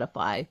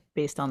modify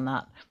based on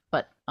that.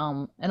 But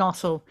and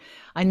also,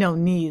 I know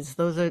knees;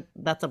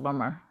 that's a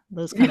bummer.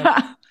 Those kind of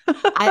Yeah.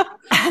 I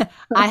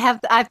I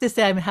have to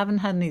say I haven't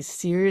had any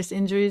serious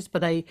injuries,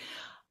 but I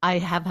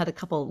have had a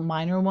couple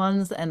minor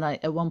ones, and I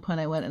at one point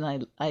I went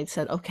and I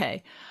said,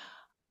 okay,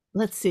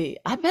 let's see.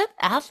 I bet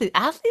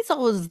athletes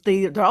always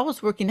they're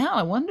always working out.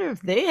 I wonder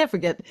if they ever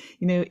get,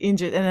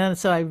 injured. And then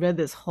so I read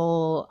this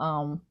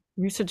whole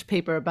research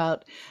paper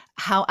about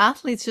how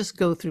athletes just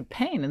go through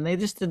pain, and they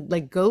just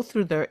like go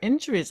through their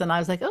injuries. And I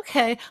was like,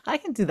 okay, I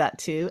can do that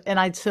too. And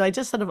I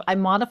just sort of I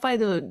modify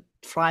to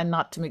try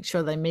not to make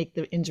sure that I make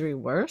the injury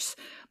worse,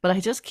 but I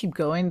just keep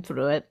going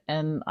through it,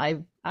 and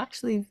I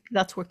actually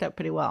that's worked out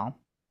pretty well.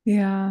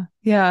 Yeah.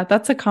 Yeah.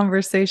 That's a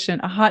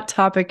conversation, a hot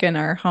topic in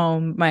our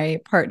home. My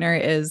partner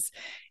is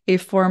a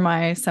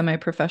former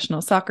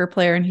semi-professional soccer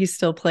player, and he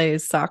still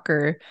plays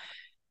soccer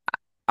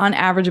on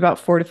average about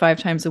 4 to 5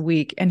 times a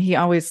week. And he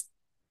always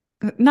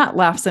not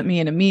laughs at me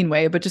in a mean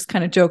way, but just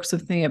kind of jokes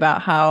with me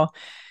about how,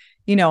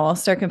 I'll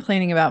start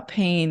complaining about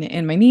pain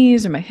in my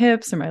knees or my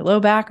hips or my low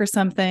back or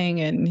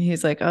something. And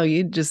he's like, oh,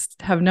 you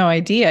just have no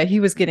idea. He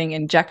was getting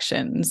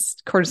injections,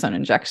 cortisone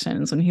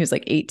injections when he was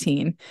like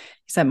 18.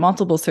 He's had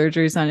multiple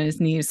surgeries on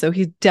his knees. So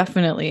he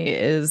definitely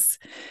is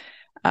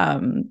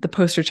the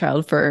poster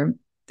child for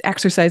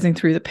exercising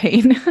through the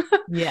pain.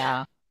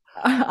 Yeah.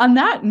 On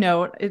that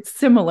note, it's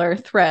similar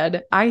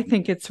thread. I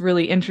think it's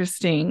really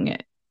interesting.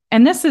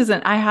 And this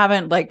isn't, I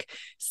haven't like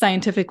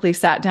scientifically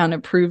sat down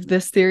and proved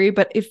this theory,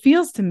 but it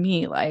feels to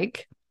me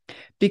like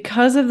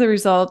because of the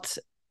result,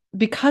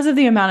 because of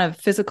the amount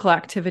of physical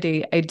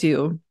activity I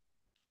do,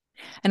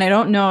 and I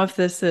don't know if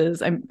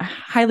I'm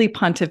highly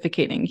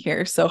pontificating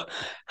here. So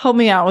help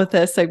me out with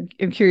this. I'm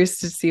curious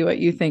to see what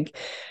you think.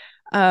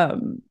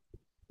 Um,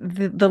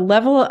 the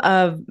level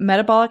of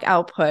metabolic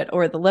output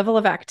or the level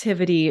of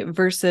activity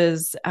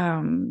versus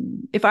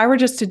if I were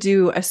just to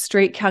do a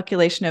straight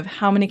calculation of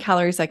how many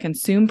calories I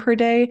consume per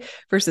day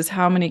versus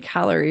how many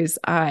calories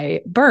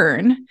I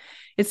burn,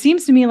 it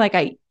seems to me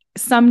like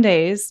some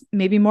days,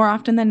 maybe more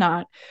often than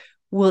not,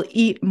 will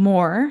eat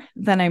more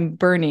than I'm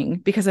burning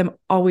because I'm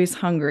always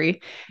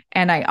hungry.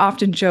 And I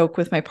often joke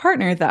with my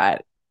partner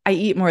that I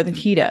eat more than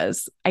he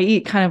does. I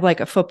eat kind of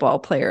like a football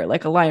player,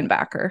 like a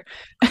linebacker.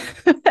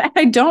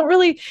 I don't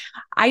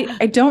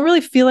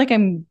really feel like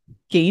I'm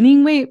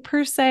gaining weight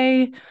per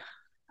se.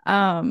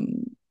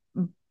 Um,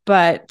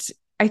 but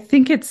I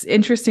think it's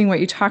interesting what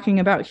you're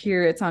talking about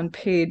here. It's on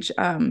page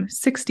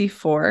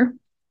 64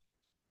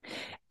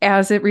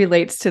 as it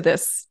relates to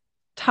this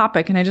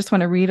topic. And I just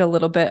want to read a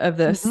little bit of Hmm.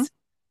 this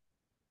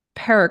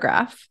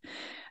paragraph.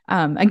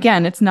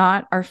 Again, it's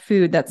not our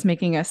food that's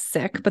making us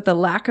sick, but the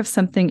lack of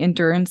something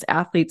endurance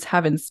athletes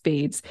have in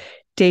spades: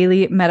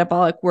 daily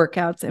metabolic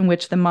workouts in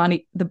which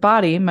the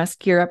body must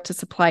gear up to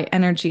supply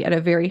energy at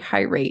a very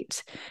high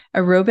rate.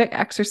 Aerobic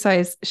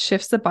exercise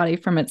shifts the body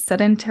from its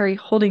sedentary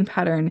holding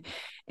pattern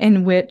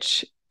in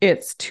which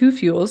its two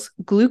fuels,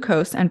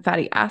 glucose and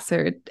fatty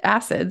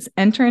acids,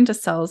 enter into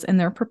cells in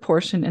their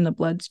proportion in the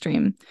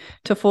bloodstream,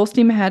 to full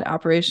steam ahead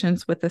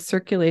operations with a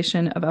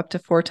circulation of up to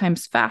 4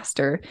 times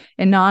faster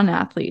in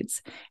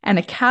non-athletes, and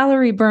a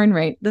calorie burn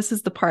rate. This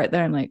is the part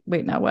that I'm like,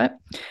 wait, now what?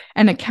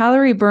 And a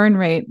calorie burn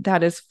rate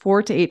that is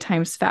 4 to 8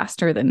 times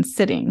faster than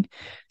sitting.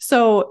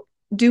 So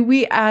do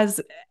we as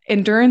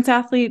endurance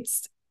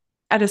athletes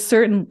at a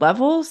certain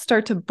level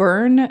start to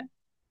burn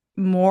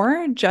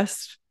more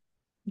just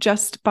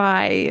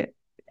by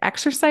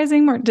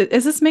exercising more?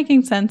 Is this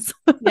making sense?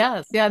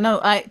 Yes, yeah, no,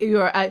 I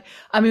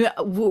mean,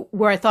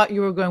 where I thought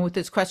you were going with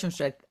this question,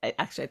 which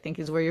I think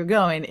is where you're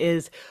going,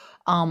 is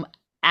um,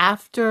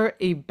 after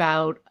a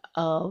bout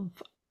of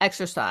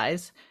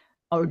exercise,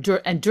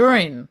 and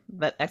during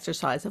that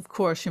exercise, of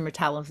course, your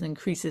metabolism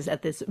increases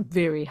at this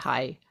very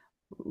high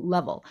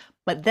level,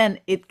 but then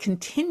it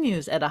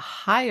continues at a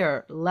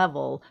higher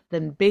level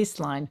than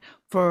baseline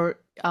for,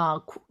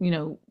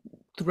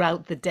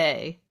 throughout the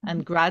day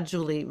and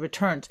gradually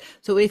returns.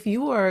 So if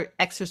you are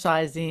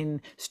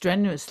exercising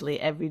strenuously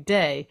every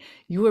day,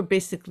 you are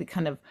basically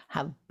kind of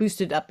have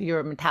boosted up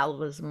your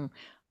metabolism,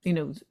 you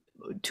know,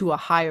 to a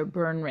higher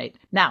burn rate.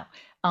 Now,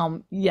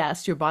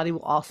 yes, your body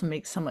will also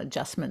make some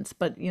adjustments,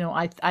 but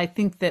I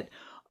think that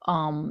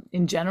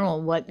in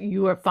general, what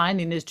you are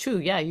finding is true.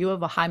 Yeah, you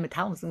have a high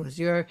metabolism because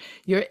you're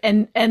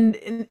and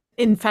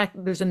in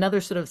fact, there's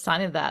another sort of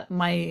sign of that.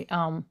 My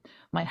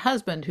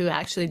husband, who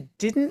actually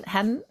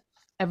hadn't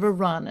ever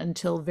run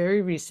until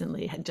very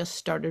recently, had just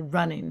started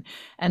running,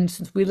 and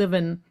since we live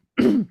in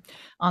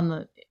on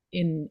the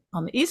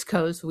on the East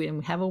Coast, we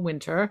have a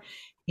winter,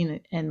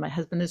 and my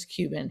husband is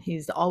Cuban.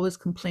 He's always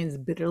complains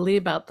bitterly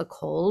about the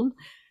cold,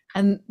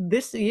 and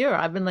this year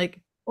I've been like,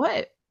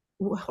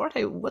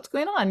 what's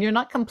going on? You're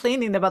not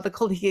complaining about the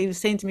cold. He was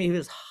saying to me he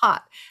was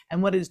hot.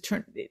 And what is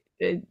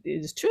it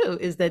is true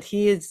is that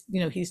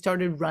he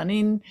started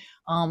running,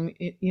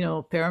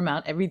 a fair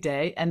amount every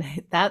day. And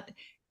that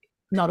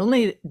not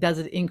only does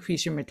it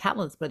increase your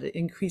metabolism, but it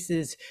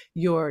increases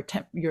your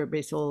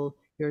basal,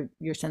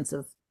 your sense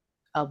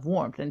of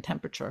warmth and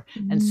temperature.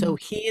 And so Mm.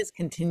 he has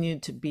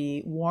continued to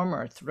be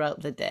warmer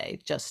throughout the day,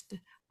 just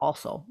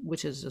also,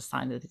 which is a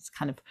sign that it's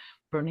kind of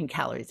burning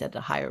calories at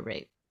a higher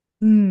rate.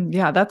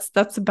 Yeah,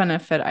 that's a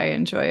benefit I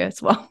enjoy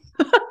as well.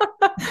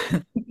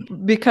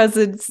 Because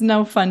it's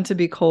no fun to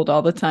be cold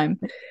all the time.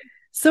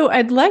 So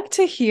I'd like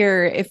to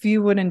hear if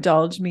you would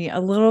indulge me a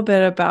little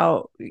bit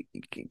about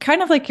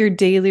kind of like your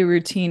daily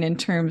routine in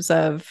terms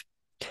of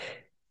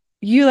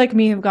you, like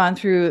me, have gone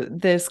through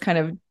this kind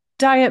of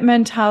diet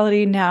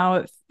mentality.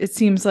 Now it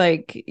seems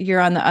like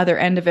you're on the other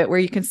end of it, where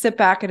you can sit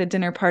back at a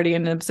dinner party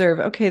and observe,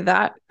 okay,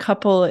 that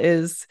couple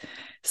is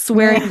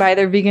swearing by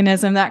their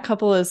veganism, that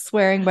couple is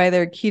swearing by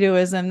their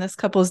ketoism, this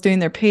couple is doing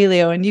their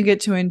paleo, and you get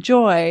to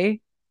enjoy,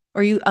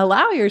 or you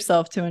allow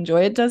yourself to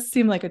enjoy. It does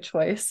seem like a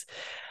choice.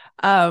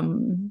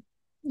 um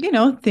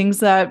Things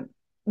that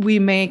we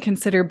may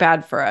consider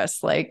bad for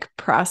us, like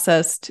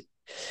processed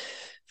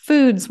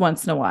foods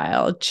once in a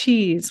while,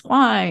 cheese,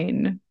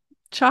 wine,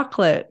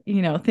 chocolate,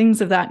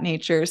 things of that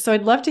nature. So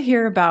I'd love to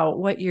hear about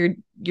what your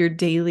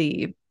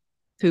daily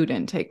food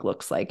intake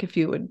looks like, if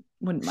you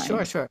wouldn't Sure,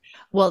 mind. sure.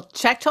 Well,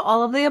 check to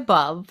all of the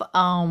above.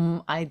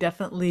 I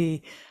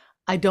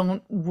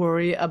don't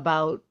worry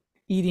about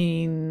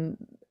eating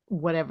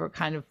whatever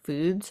kind of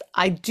foods.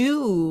 I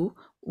do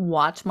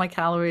watch my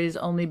calories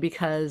only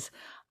because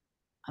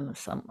I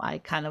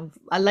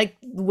like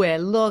the way I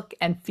look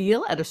and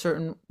feel at a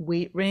certain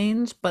weight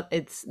range, but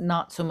it's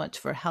not so much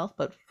for health,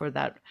 but for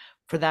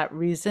that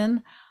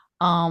reason.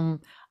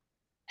 Um,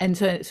 and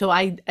so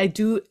I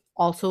do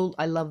also,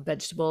 I love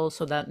vegetables,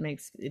 so that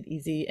makes it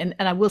easy. And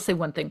I will say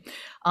one thing.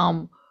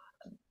 Um,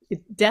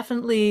 it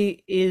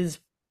definitely is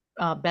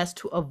best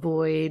to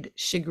avoid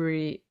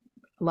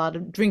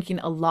drinking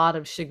a lot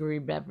of sugary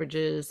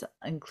beverages,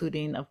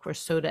 including, of course,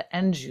 soda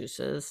and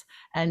juices.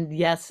 And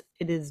yes,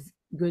 it is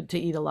good to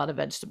eat a lot of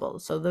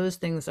vegetables. So those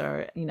things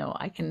are,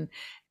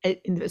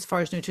 as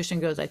far as nutrition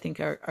goes, I think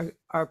are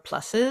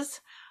pluses.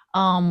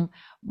 Um,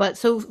 but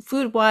so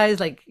food wise,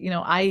 like,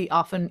 I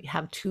often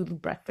have two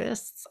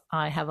breakfasts.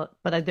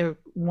 But either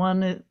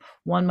one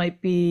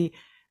might be,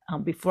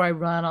 before I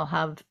run, I'll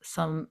have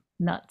some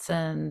nuts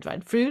and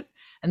dried fruit.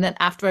 And then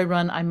after I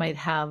run, I might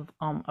have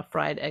a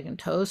fried egg and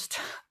toast.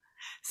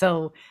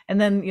 So,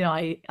 and then,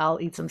 I'll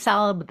eat some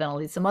salad, but then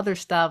I'll eat some other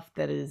stuff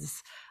that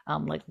is,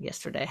 like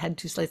yesterday, I had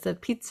two slices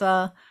of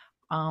pizza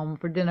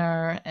for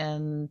dinner,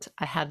 and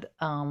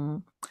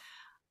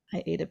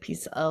I ate a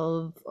piece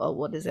of,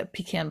 what is it,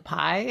 pecan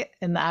pie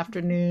in the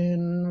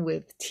afternoon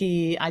with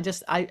tea.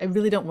 I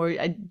really don't worry.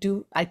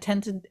 I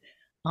tend to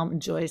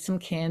enjoy some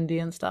candy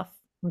and stuff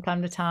from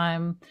time to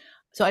time.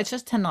 So I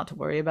just tend not to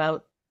worry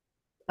about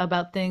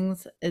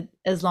things,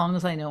 as long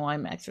as I know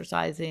I'm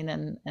exercising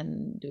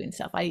and doing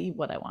stuff. I eat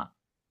what I want.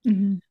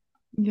 Mhm.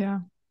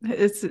 Yeah.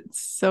 It's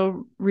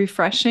so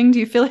refreshing. Do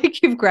you feel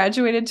like you've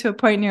graduated to a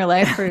point in your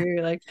life where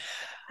you're like,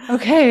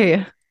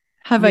 okay,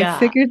 have I Yeah.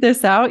 figured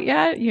this out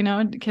yet?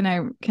 Can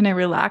I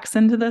relax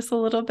into this a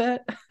little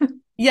bit?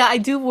 Yeah, I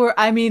do work.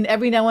 I mean,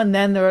 every now and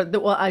then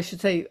well, I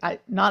should say,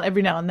 not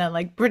every now and then,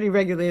 like pretty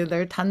regularly,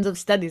 there are tons of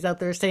studies out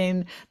there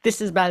saying this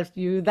is bad for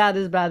you, that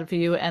is bad for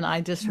you. And I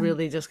just Yeah.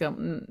 really just go,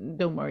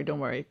 don't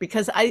worry.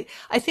 Because I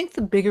think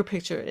the bigger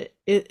picture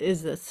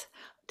is this,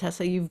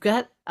 Tessa, you've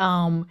got,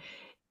 and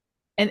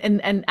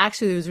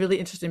actually it was really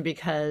interesting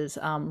because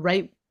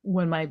right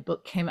when my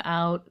book came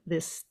out,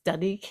 this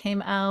study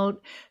came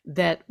out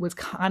that was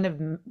kind of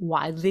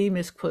widely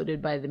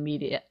misquoted by the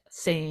media,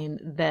 saying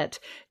that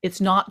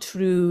it's not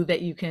true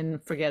that you can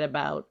forget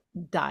about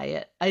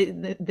diet.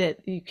 That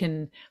you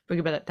can bring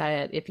about a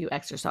diet if you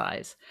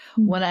exercise.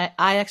 Mm. When I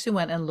actually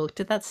went and looked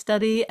at that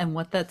study, and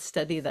what that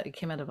study that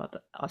came out of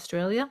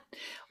Australia,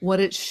 what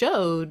it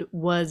showed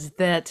was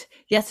that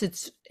yes,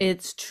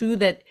 it's true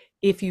that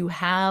if you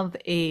have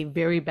a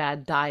very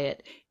bad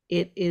diet,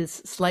 it is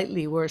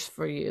slightly worse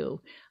for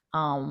you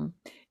um,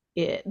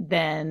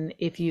 than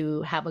if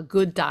you have a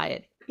good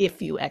diet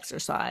if you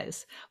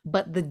exercise.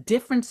 But the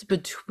difference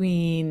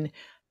between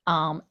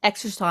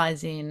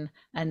exercising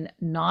and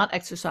not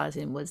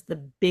exercising was the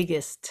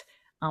biggest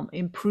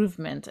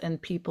improvement in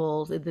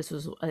people. This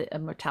was a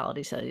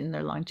mortality study in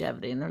their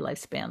longevity and their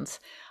lifespans.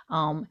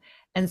 Um,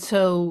 and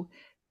so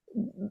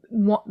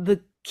the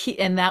key,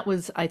 and that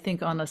was, I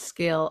think, on a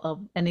scale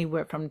of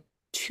anywhere from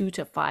 2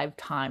 to 5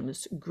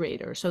 times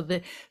greater. So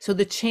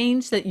the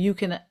change that you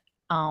can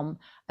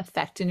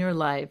affect in your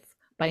life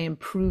by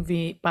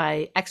improving,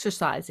 by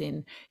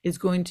exercising, is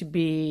going to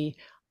be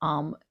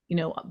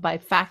by a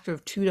factor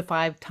of 2 to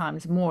 5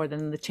 times more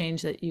than the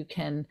change that you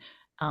can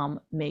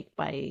make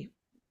by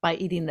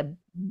eating the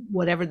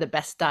whatever the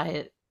best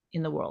diet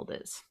in the world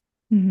is.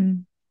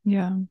 Mhm.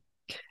 Yeah.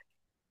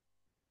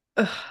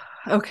 Ugh.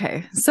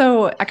 Okay.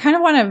 So I kind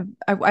of want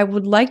to, I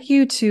would like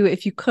you to,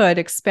 if you could,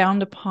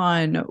 expound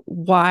upon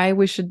why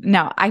we should.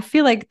 Now, I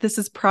feel like this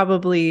is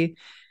probably,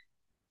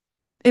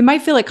 it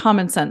might feel like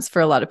common sense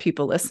for a lot of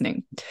people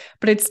listening,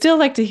 but I'd still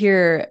like to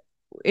hear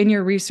in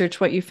your research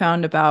what you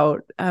found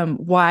about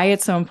why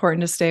it's so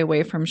important to stay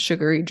away from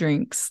sugary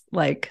drinks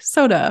like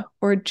soda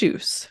or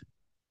juice.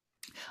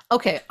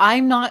 Okay,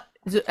 I'm not.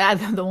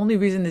 The only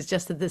reason is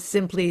just that this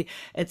simply,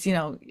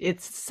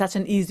 it's such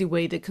an easy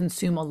way to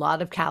consume a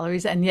lot of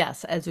calories. And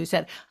yes, as we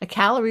said, a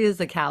calorie is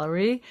a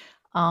calorie.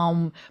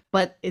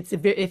 But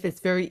if it's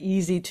very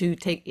easy to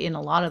take in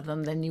a lot of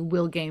them, then you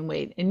will gain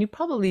weight. And you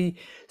probably,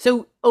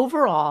 so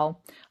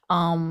overall,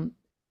 um,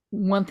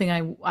 one thing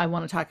I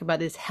want to talk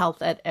about is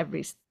health at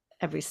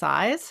every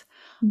size.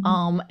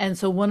 Mhm. And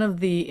so one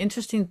of the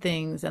interesting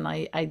things, and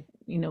I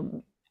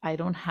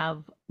don't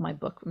have my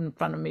book in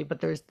front of me, but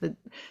there's the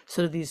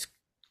sort of these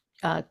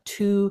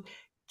two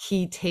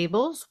key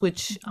tables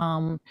which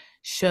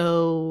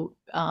show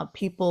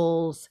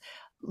people's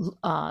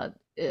uh,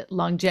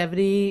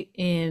 longevity,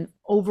 in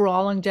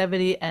overall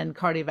longevity and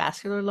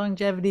cardiovascular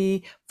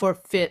longevity for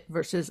fit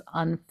versus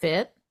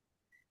unfit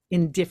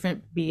in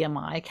different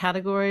BMI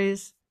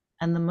categories.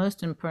 And the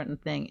most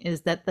important thing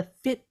is that the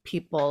fit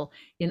people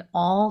in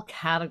all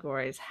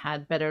categories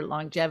had better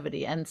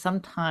longevity. And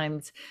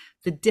sometimes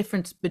the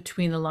difference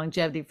between the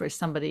longevity for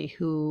somebody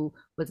who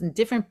was in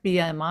different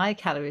BMI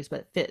categories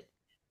but fit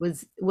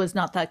was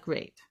not that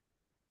great.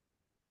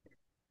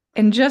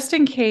 And just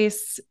in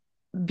case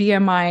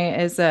BMI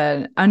is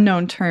an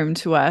unknown term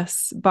to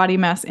us, body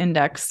mass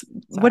index,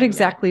 what Sorry, yeah.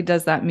 exactly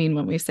does that mean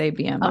when we say Uh,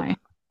 BMI?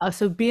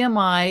 so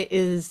BMI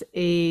is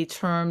a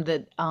term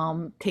that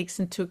takes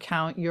into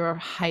account your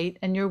height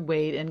and your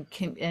weight,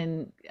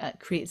 and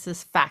creates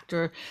this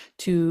factor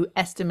to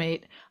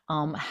estimate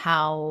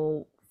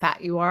how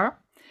fat you are.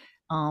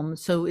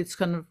 So it's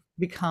going to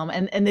become,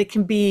 and it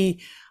can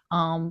be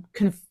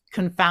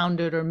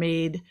confounded or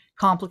made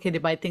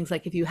complicated by things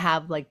like if you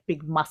have like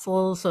big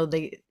muscles. So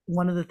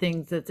one of the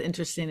things that's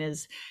interesting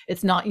is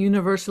it's not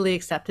universally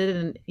accepted,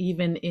 and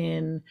even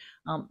in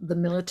the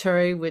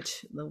military,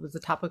 which was the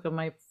topic of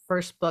my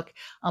first book,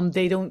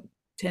 they don't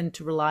tend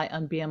to rely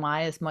on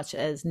BMI as much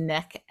as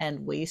neck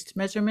and waist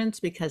measurements,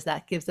 because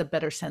that gives a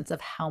better sense of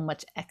how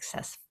much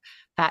excess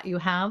fat you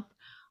have.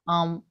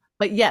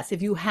 But yes,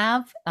 if you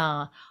have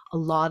a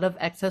lot of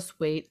excess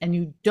weight and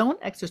you don't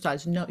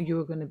exercise, no,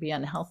 you're going to be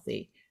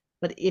unhealthy.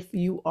 But if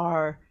you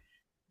are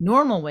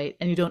normal weight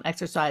and you don't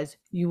exercise,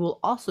 you will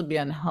also be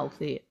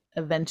unhealthy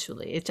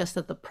eventually. It's just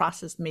that the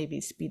process may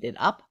be speeded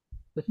up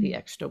with the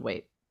extra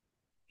weight.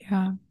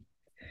 Yeah.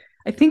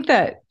 I think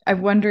that I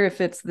wonder if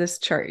it's this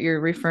chart you're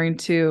referring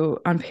to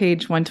on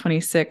page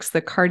 126,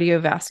 the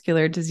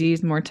cardiovascular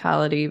disease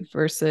mortality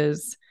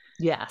versus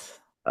Yes.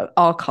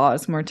 all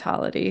cause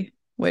mortality,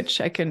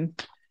 which I can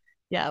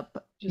Yeah.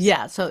 just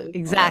Yeah. So pull up.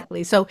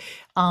 exactly. So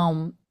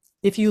um,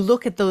 if you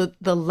look at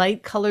the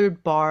light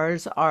colored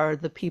bars are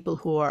the people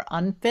who are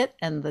unfit,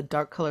 and the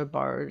dark colored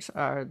bars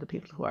are the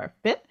people who are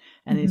fit.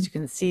 And as Mhm. you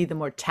can see, the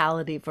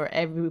mortality for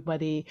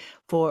everybody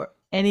for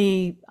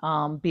any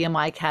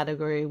BMI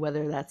category,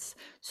 whether that's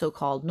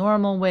so-called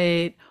normal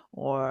weight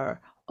or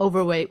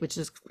overweight, which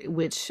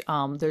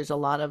there's a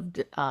lot of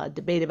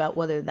debate about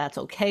whether that's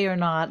okay or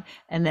not,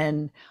 and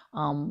then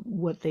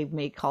what they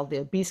may call the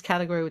obese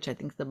category, which I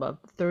think is above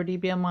 30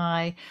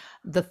 BMI.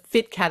 The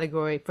fit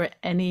category for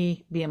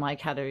any BMI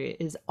category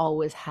is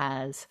always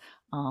has,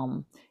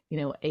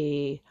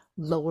 a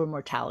lower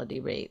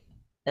mortality rate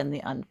than the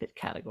unfit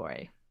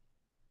category.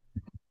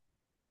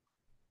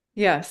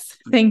 Yes,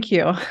 thank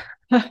you.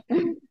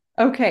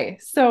 Okay,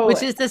 so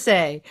Which is to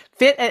say,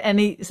 fit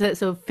at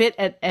so fit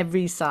at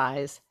every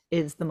size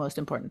is the most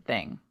important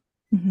thing.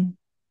 mhm,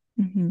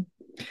 mhm.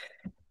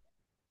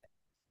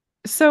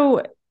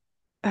 So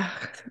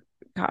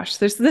Gosh,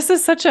 this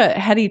is such a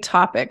heady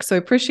topic. So I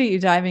appreciate you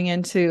diving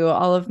into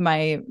all of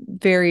my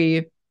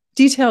very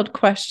detailed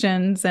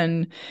questions.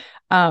 And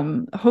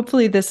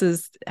hopefully this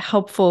is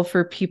helpful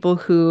for people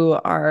who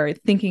are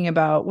thinking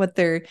about what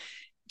their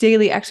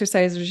daily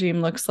exercise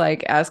regime looks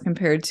like as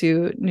compared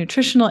to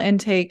nutritional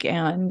intake,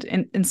 and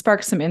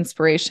spark some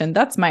inspiration.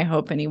 That's my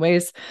hope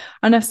anyways.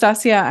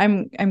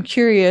 Anastacia, I'm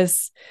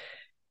curious,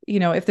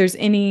 if there's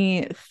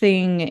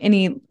anything,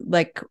 any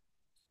like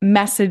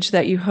message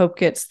that you hope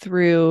gets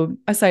through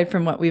aside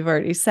from what we've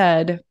already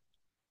said,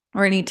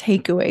 or any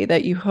takeaway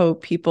that you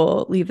hope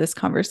people leave this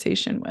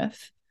conversation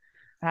with.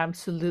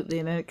 Absolutely.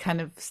 And it kind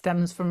of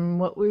stems from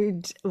what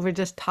we were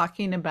just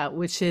talking about,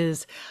 which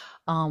is,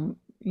 you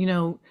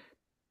know,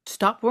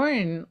 stop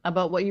worrying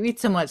about what you eat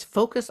so much.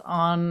 Focus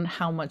on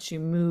how much you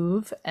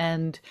move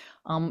and,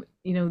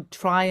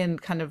 try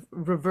and kind of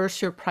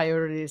reverse your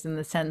priorities in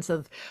the sense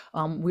of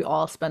we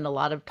all spend a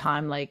lot of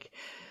time like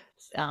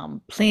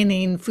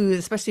planning food,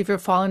 especially if you're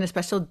following a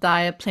special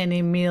diet,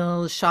 planning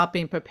meals,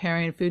 shopping,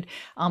 preparing food.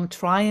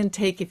 Try and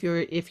take if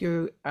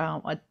your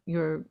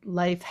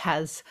life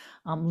has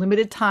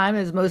limited time,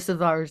 as most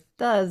of ours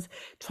does.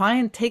 Try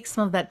and take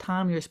some of that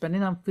time you're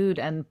spending on food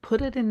and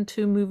put it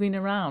into moving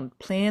around.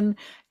 Plan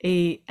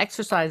a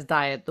exercise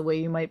diet the way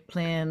you might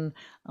plan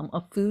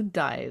a food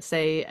diet.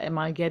 Say, am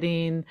I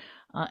getting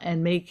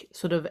and make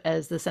sort of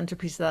as the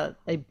centerpiece of that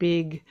a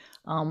big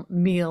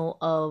meal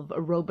of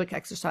aerobic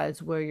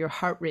exercise where your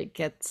heart rate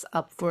gets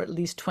up for at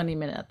least 20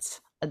 minutes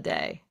a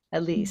day,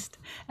 at least.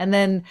 And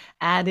then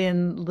add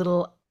in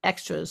little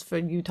extras. For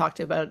you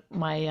talked about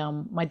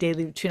my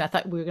daily routine. I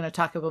thought we were going to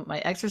talk about my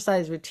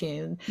exercise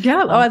routine.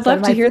 Yeah. Oh, I'd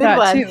love to My hear food that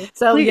one. too.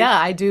 So Please. yeah,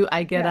 I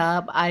get Yeah.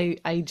 up.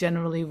 I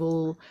generally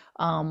will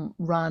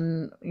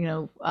run,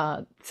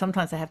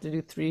 sometimes I have to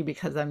do 3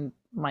 because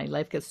my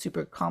life gets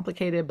super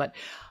complicated, but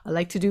I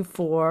like to do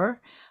 4.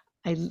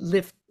 I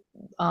lift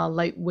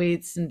light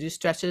weights and do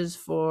stretches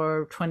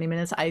for 20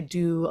 minutes. I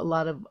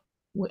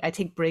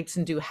take breaks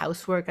and do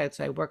housework.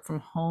 So I work from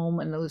home,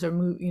 and those are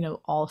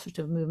all sorts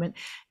of movement.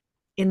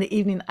 In the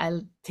evening, I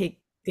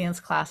take dance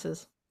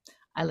classes.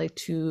 I like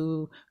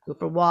to go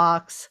for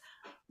walks,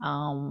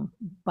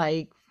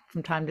 bike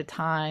from time to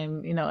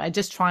time. I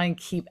just try and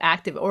keep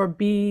active or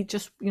be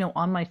just,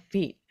 on my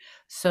feet.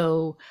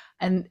 So,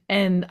 and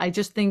I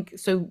just think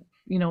so,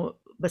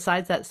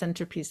 besides that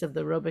centerpiece of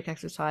the aerobic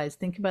exercise,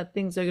 think about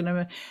things that are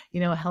going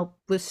to, help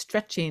with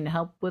stretching,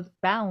 help with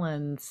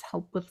balance,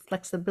 help with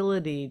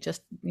flexibility.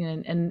 Just,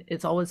 and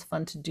it's always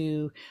fun to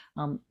do,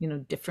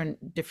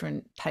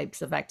 different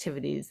types of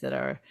activities that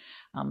are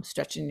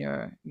stretching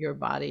your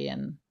body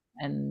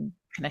and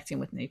connecting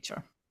with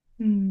nature.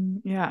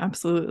 Yeah,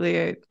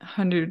 absolutely.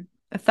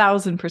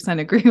 1,000%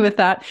 agree with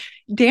that.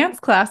 Dance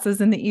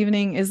classes in the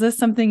evening, is this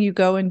something you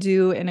go and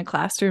do in a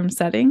classroom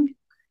setting?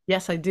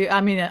 Yes, I do.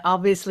 I mean,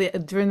 obviously,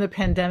 during the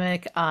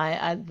pandemic,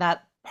 I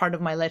that part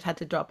of my life had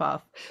to drop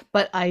off.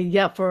 But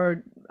yeah,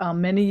 for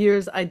many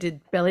years, I did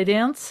belly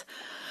dance,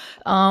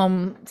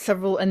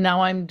 several, and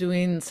now I'm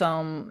doing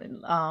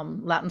some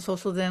Latin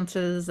social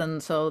dances,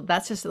 and so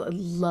that's just a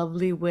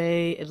lovely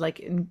way. It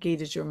like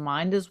engages your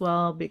mind as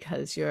well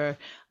because you're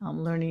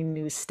learning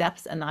new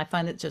steps, and I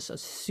find it just a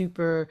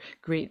super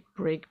great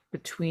break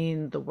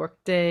between the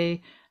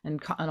workday and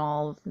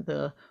all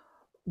the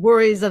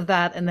worries of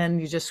that, and then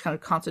you just kind of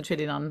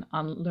concentrating on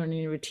learning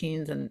your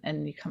routines,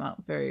 and you come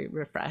out very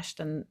refreshed,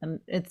 and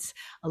it's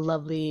a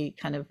lovely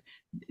kind of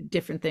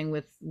different thing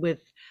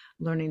with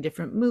learning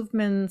different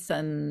movements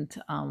and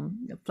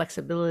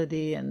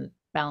flexibility and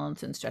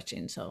balance and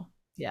stretching. So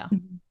yeah.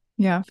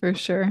 Yeah, for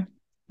sure.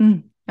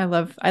 I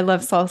love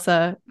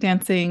salsa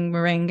dancing,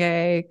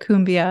 merengue,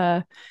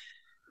 cumbia,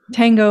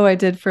 tango. I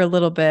did for a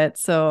little bit,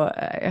 so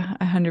I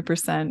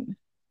 100%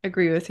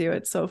 agree with you.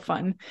 It's so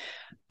fun.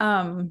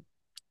 Um,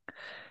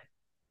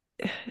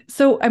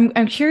 So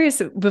I'm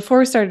curious. Before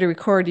we started to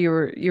record, you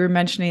were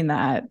mentioning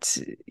that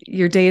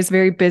your day is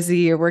very busy.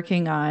 You're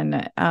working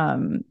on,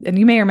 and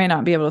you may or may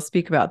not be able to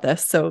speak about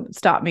this. So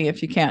stop me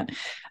if you can't.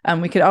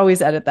 We could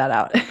always edit that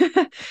out.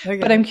 But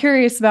Okay. I'm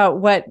curious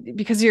about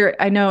because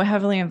I know,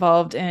 heavily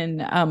involved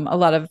in a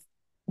lot of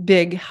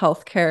big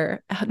healthcare,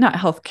 not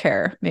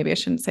healthcare, maybe I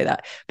shouldn't say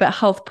that, but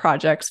health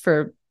projects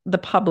for the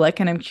public.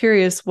 And I'm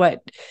curious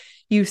what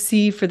you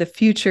see for the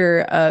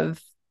future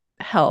of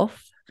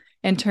health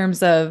in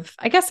terms of,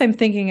 I guess I'm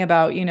thinking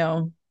about,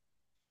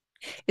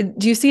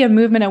 do you see a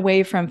movement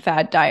away from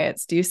fad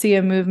diets? Do you see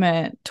a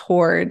movement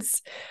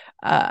towards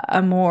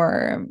a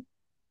more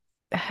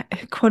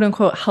quote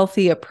unquote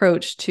healthy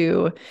approach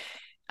to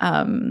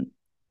um,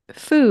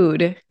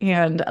 food,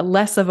 and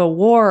less of a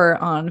war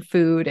on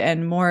food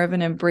and more of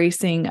an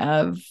embracing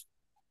of,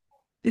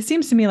 it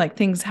seems to me like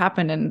things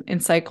happen in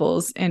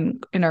cycles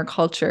in our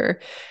culture,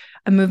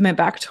 a movement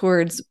back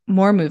towards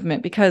more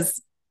movement,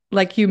 because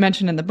like you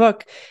mentioned in the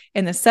book,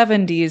 in the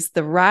 70s,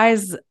 the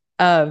rise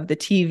of the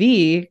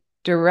TV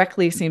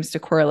directly seems to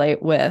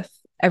correlate with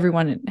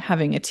everyone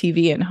having a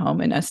TV in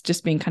home and us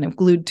just being kind of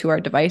glued to our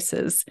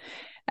devices.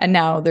 And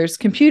now there's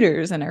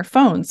computers and our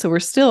phones, so we're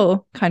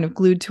still kind of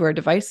glued to our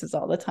devices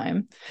all the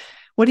time.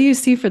 what do you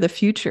see for the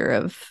future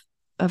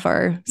of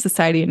our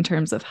society in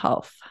terms of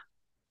health?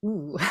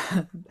 Ooh.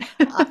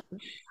 I,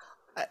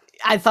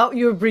 I thought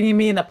you were bringing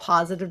me in a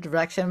positive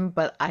direction,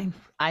 but I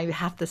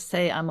have to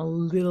say I'm a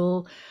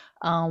little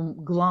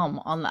glum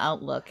on the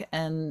outlook,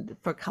 and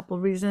for a couple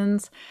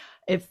reasons.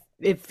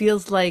 It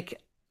feels like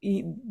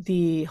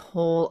the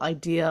whole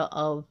idea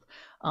of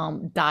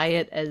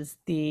diet as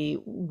the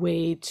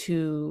way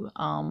to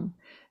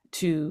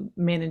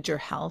manage your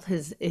health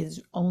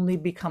has only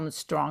become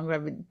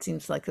stronger. It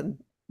seems like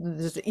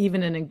there's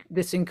even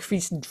this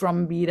increased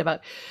drumbeat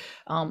about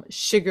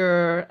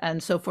sugar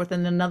and so forth.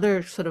 And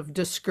another sort of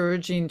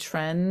discouraging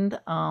trend,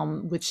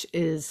 which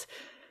is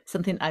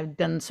something I've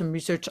done some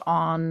research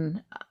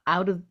on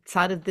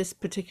outside of this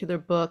particular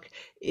book,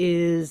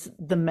 is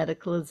the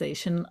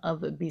medicalization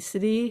of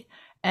obesity.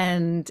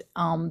 And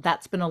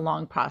that's been a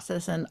long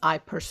process. And I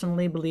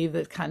personally believe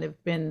that kind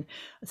of been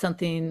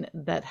something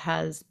that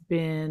has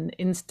been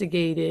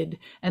instigated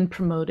and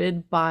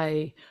promoted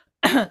by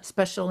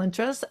special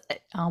interests,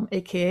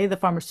 aka the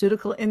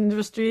pharmaceutical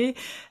industry,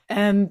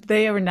 and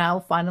they are now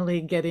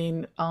finally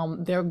getting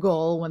their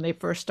goal when they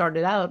first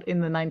started out in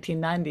the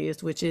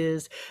 1990s, which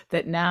is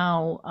that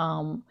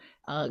now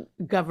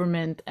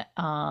government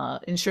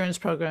insurance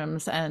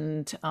programs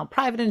and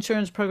private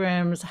insurance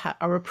programs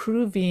are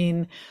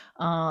approving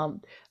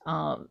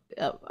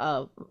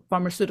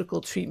pharmaceutical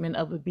treatment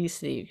of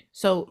obesity.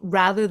 So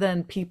rather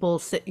than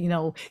people,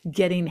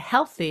 getting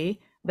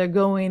healthy, they're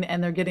going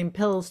and they're getting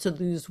pills to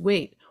lose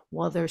weight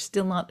while they're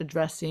still not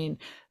addressing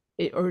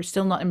it or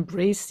still not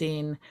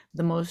embracing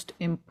the most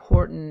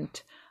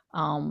important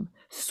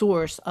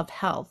source of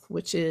health,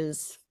 which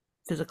is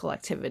physical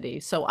activity.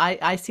 So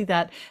I see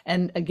that.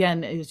 And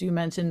again, as you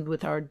mentioned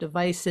with our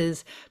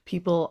devices,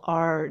 people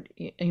are,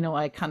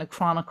 I kind of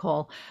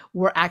chronicle,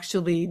 we're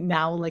actually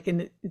now like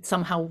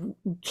somehow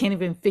can't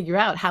even figure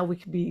out how we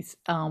could be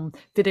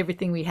fit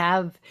everything we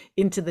have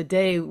into the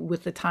day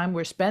with the time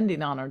we're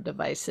spending on our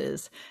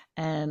devices.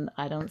 And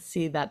I don't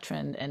see that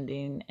trend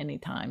ending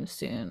anytime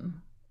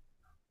soon.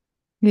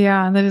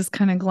 Yeah, that is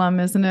kind of glum,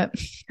 isn't it?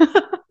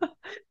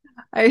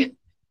 I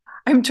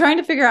I'm trying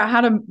to figure out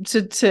how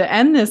to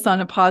end this on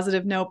a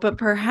positive note, but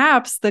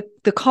perhaps the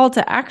call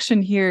to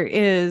action here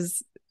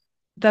is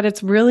that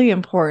it's really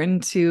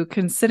important to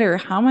consider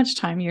how much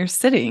time you're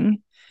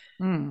sitting.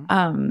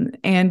 Mm.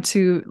 And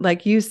to,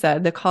 like you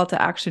said, the call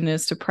to action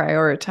is to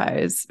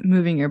prioritize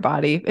moving your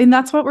body. And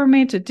that's what we're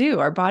made to do.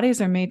 Our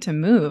bodies are made to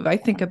move. I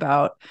think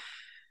about,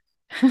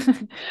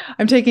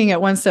 I'm taking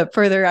it one step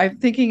further. I'm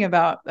thinking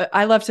about,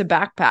 I love to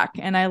backpack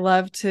and I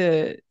love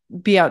to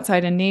be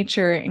outside in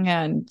nature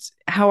and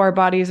how our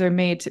bodies are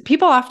made to.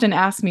 People often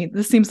ask me,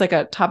 this seems like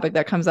a topic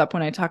that comes up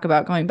when I talk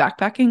about going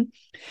backpacking.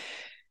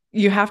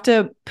 You have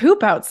to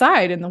poop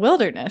outside in the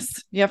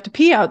wilderness. You have to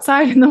pee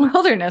outside in the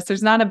wilderness.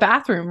 There's not a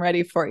bathroom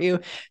ready for you.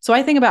 So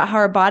I think about how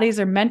our bodies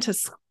are meant to,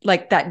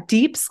 like that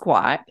deep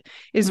squat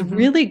is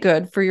really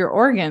good for your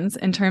organs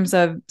in terms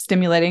of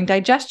stimulating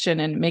digestion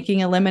and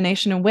making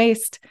elimination of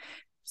waste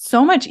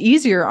so much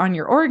easier on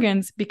your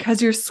organs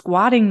because you're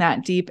squatting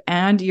that deep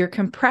and you're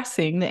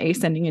compressing the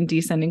ascending and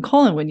descending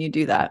colon when you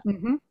do that.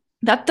 Mm-hmm.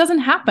 That doesn't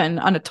happen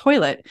on a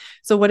toilet.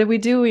 So what did we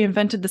do? We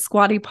invented the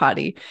squatty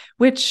potty,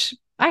 which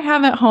I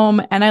have at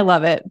home and I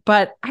love it,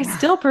 but I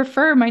still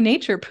prefer my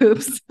nature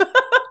poops.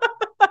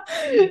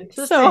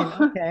 So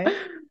Okay.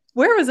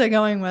 where was I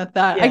going with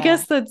that? I Yeah.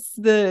 guess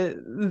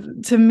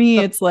to me,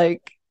 So, it's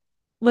like,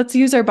 let's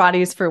use our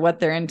bodies for what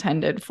they're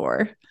intended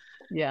for.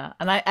 yeah,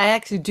 and I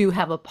actually do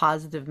have a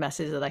positive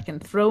message that I can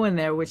throw in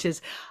there, which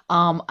is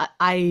a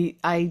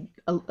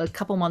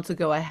couple months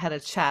ago I had a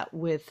chat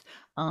with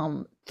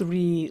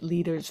three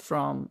leaders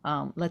from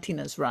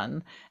Latinas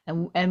Run,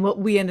 and what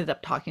we ended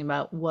up talking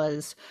about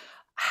was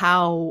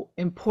how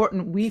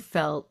important we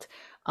felt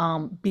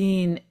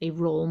being a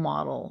role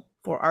model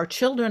for our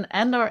children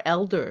and our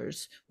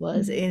elders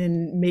was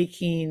in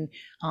making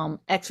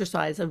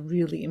exercise a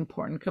really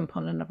important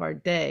component of our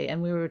day.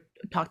 And we were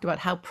talked about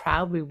how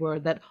proud we were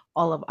that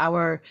all of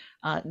our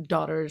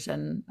daughters,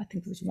 and I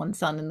think there was one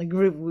son in the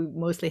group, we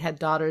mostly had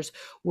daughters,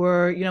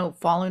 were,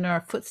 following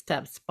our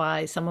footsteps.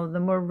 By some of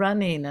them were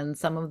running, and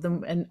some of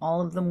them, and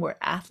all of them were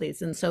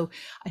athletes. And so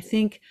I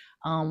think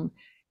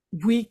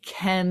we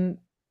can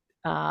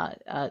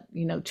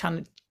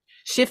trying to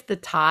shift the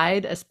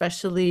tide,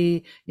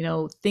 especially,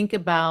 think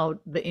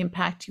about the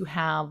impact you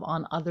have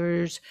on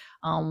others,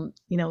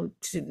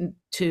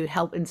 to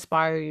help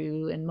inspire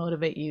you and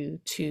motivate you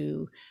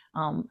to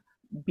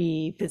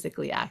be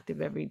physically active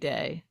every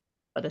day,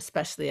 but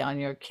especially on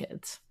your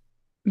kids.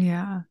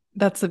 Yeah,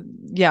 that's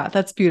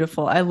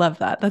beautiful. I love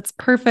that. That's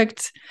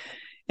perfect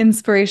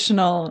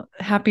inspirational,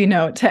 happy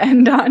note to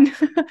end on.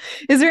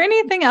 Is there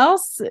anything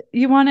else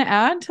you want to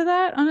add to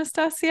that,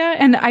 Anastacia?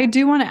 And I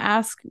do want to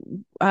ask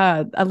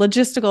an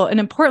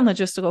important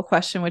logistical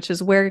question, which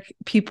is where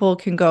people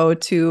can go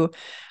to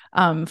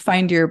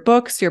find your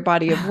books, your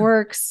body of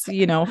works,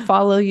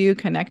 follow you,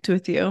 connect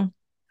with you.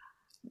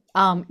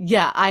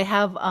 Yeah, I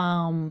have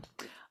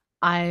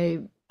I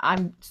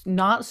I'm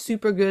not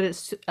super good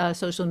at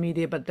social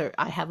media, but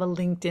I have a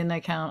LinkedIn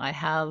account, I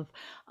have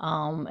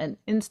an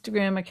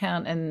Instagram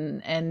account,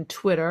 and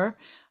Twitter,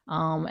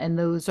 and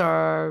those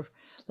are,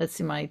 let's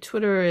see, my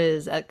Twitter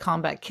is at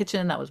Combat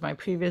Kitchen. That was my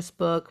previous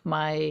book.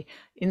 My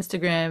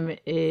Instagram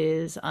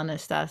is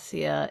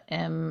Anastacia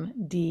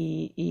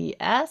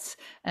MDES,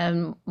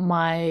 and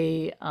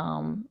my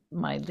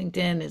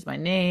LinkedIn is my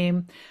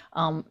name.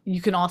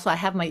 You can also, I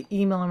have my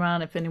email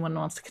around. If anyone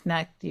wants to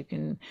connect, you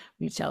can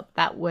reach out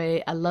that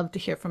way. I love to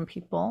hear from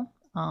people.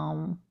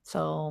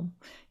 So,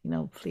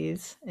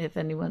 please, if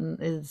anyone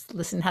is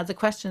listening, has a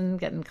question,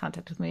 get in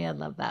contact with me. I'd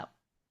love that.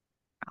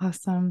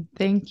 Awesome.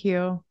 Thank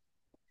you.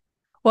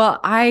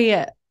 Well,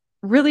 I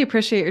really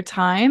appreciate your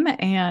time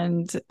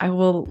and I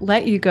will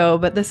let you go,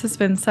 but this has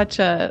been such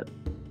a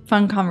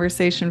fun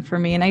conversation for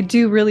me. And I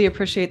do really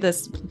appreciate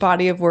this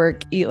body of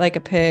work, Eat Like a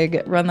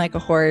Pig, Run Like a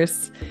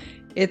Horse.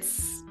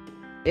 It's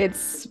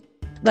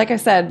like I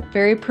said,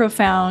 very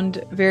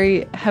profound,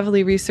 very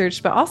heavily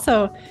researched, but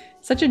also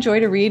such a joy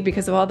to read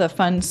because of all the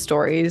fun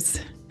stories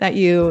that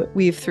you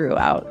weave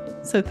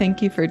throughout. So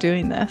thank you for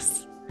doing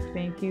this.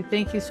 Thank you.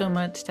 Thank you so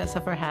much, Tessa,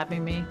 for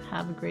having me.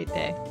 Have a great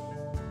day.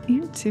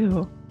 You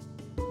too.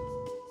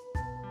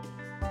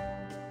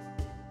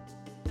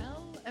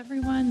 Well,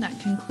 everyone, that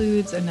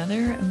concludes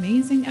another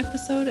amazing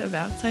episode of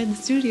Outside the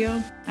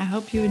Studio. I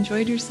hope you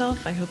enjoyed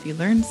yourself. I hope you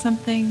learned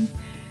something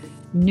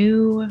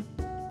new,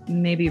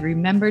 maybe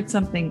remembered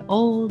something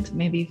old,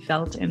 maybe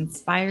felt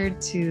inspired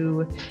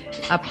to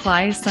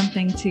apply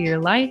something to your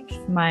life.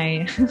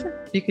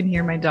 You can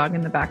hear my dog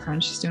in the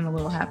background. She's doing a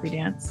little happy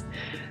dance.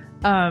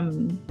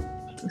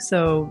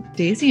 So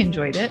Daisy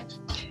enjoyed it.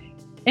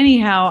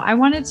 Anyhow, I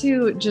wanted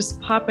to just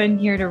pop in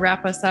here to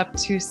wrap us up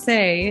to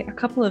say a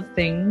couple of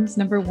things.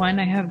 Number one,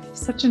 I have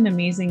such an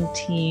amazing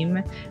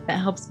team that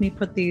helps me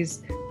put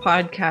these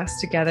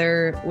podcasts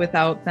together.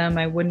 Without them,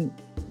 I wouldn't,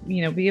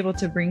 be able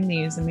to bring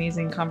these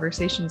amazing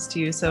conversations to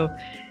you. So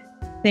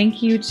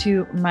thank you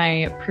to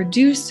my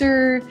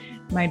producer,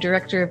 my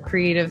director of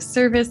creative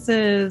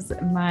services,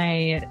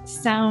 my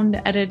sound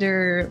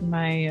editor,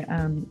 my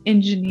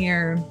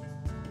engineer,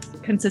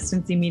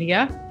 Consistency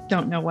Media.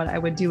 Don't know what I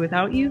would do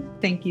without you.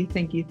 Thank you,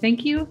 thank you,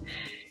 thank you.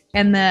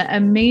 And the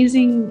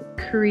amazing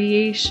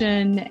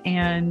creation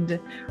and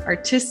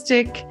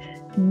artistic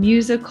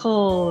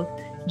musical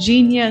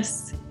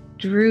genius,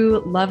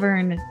 Drew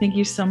Lovern. Thank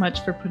you so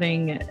much for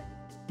putting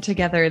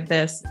together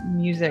this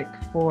music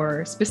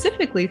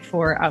specifically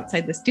for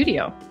Outside the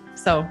Studio.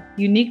 So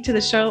unique to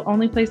the show,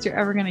 only place you're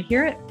ever going to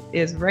hear it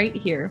is right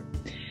here.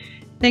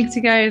 Thanks,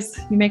 you guys.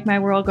 You make my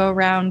world go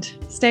round.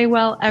 Stay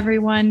well,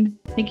 everyone.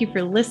 Thank you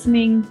for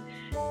listening.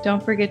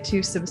 Don't forget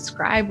to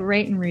subscribe,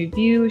 rate, and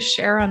review,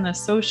 share on the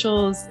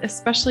socials,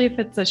 especially if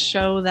it's a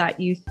show that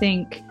you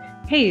think,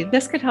 hey,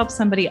 this could help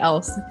somebody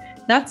else.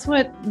 That's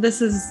what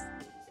this is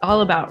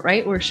all about,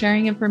 right? We're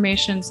sharing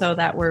information so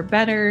that we're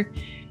better,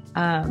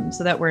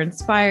 so that we're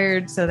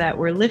inspired, so that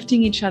we're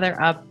lifting each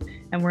other up,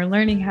 and we're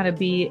learning how to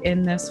be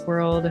in this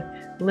world,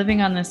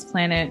 living on this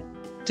planet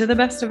to the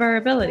best of our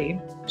ability,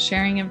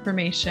 sharing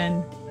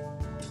information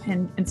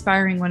and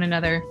inspiring one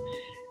another.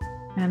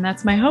 And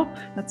that's my hope.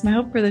 That's my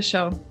hope for the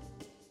show.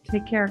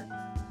 Take care.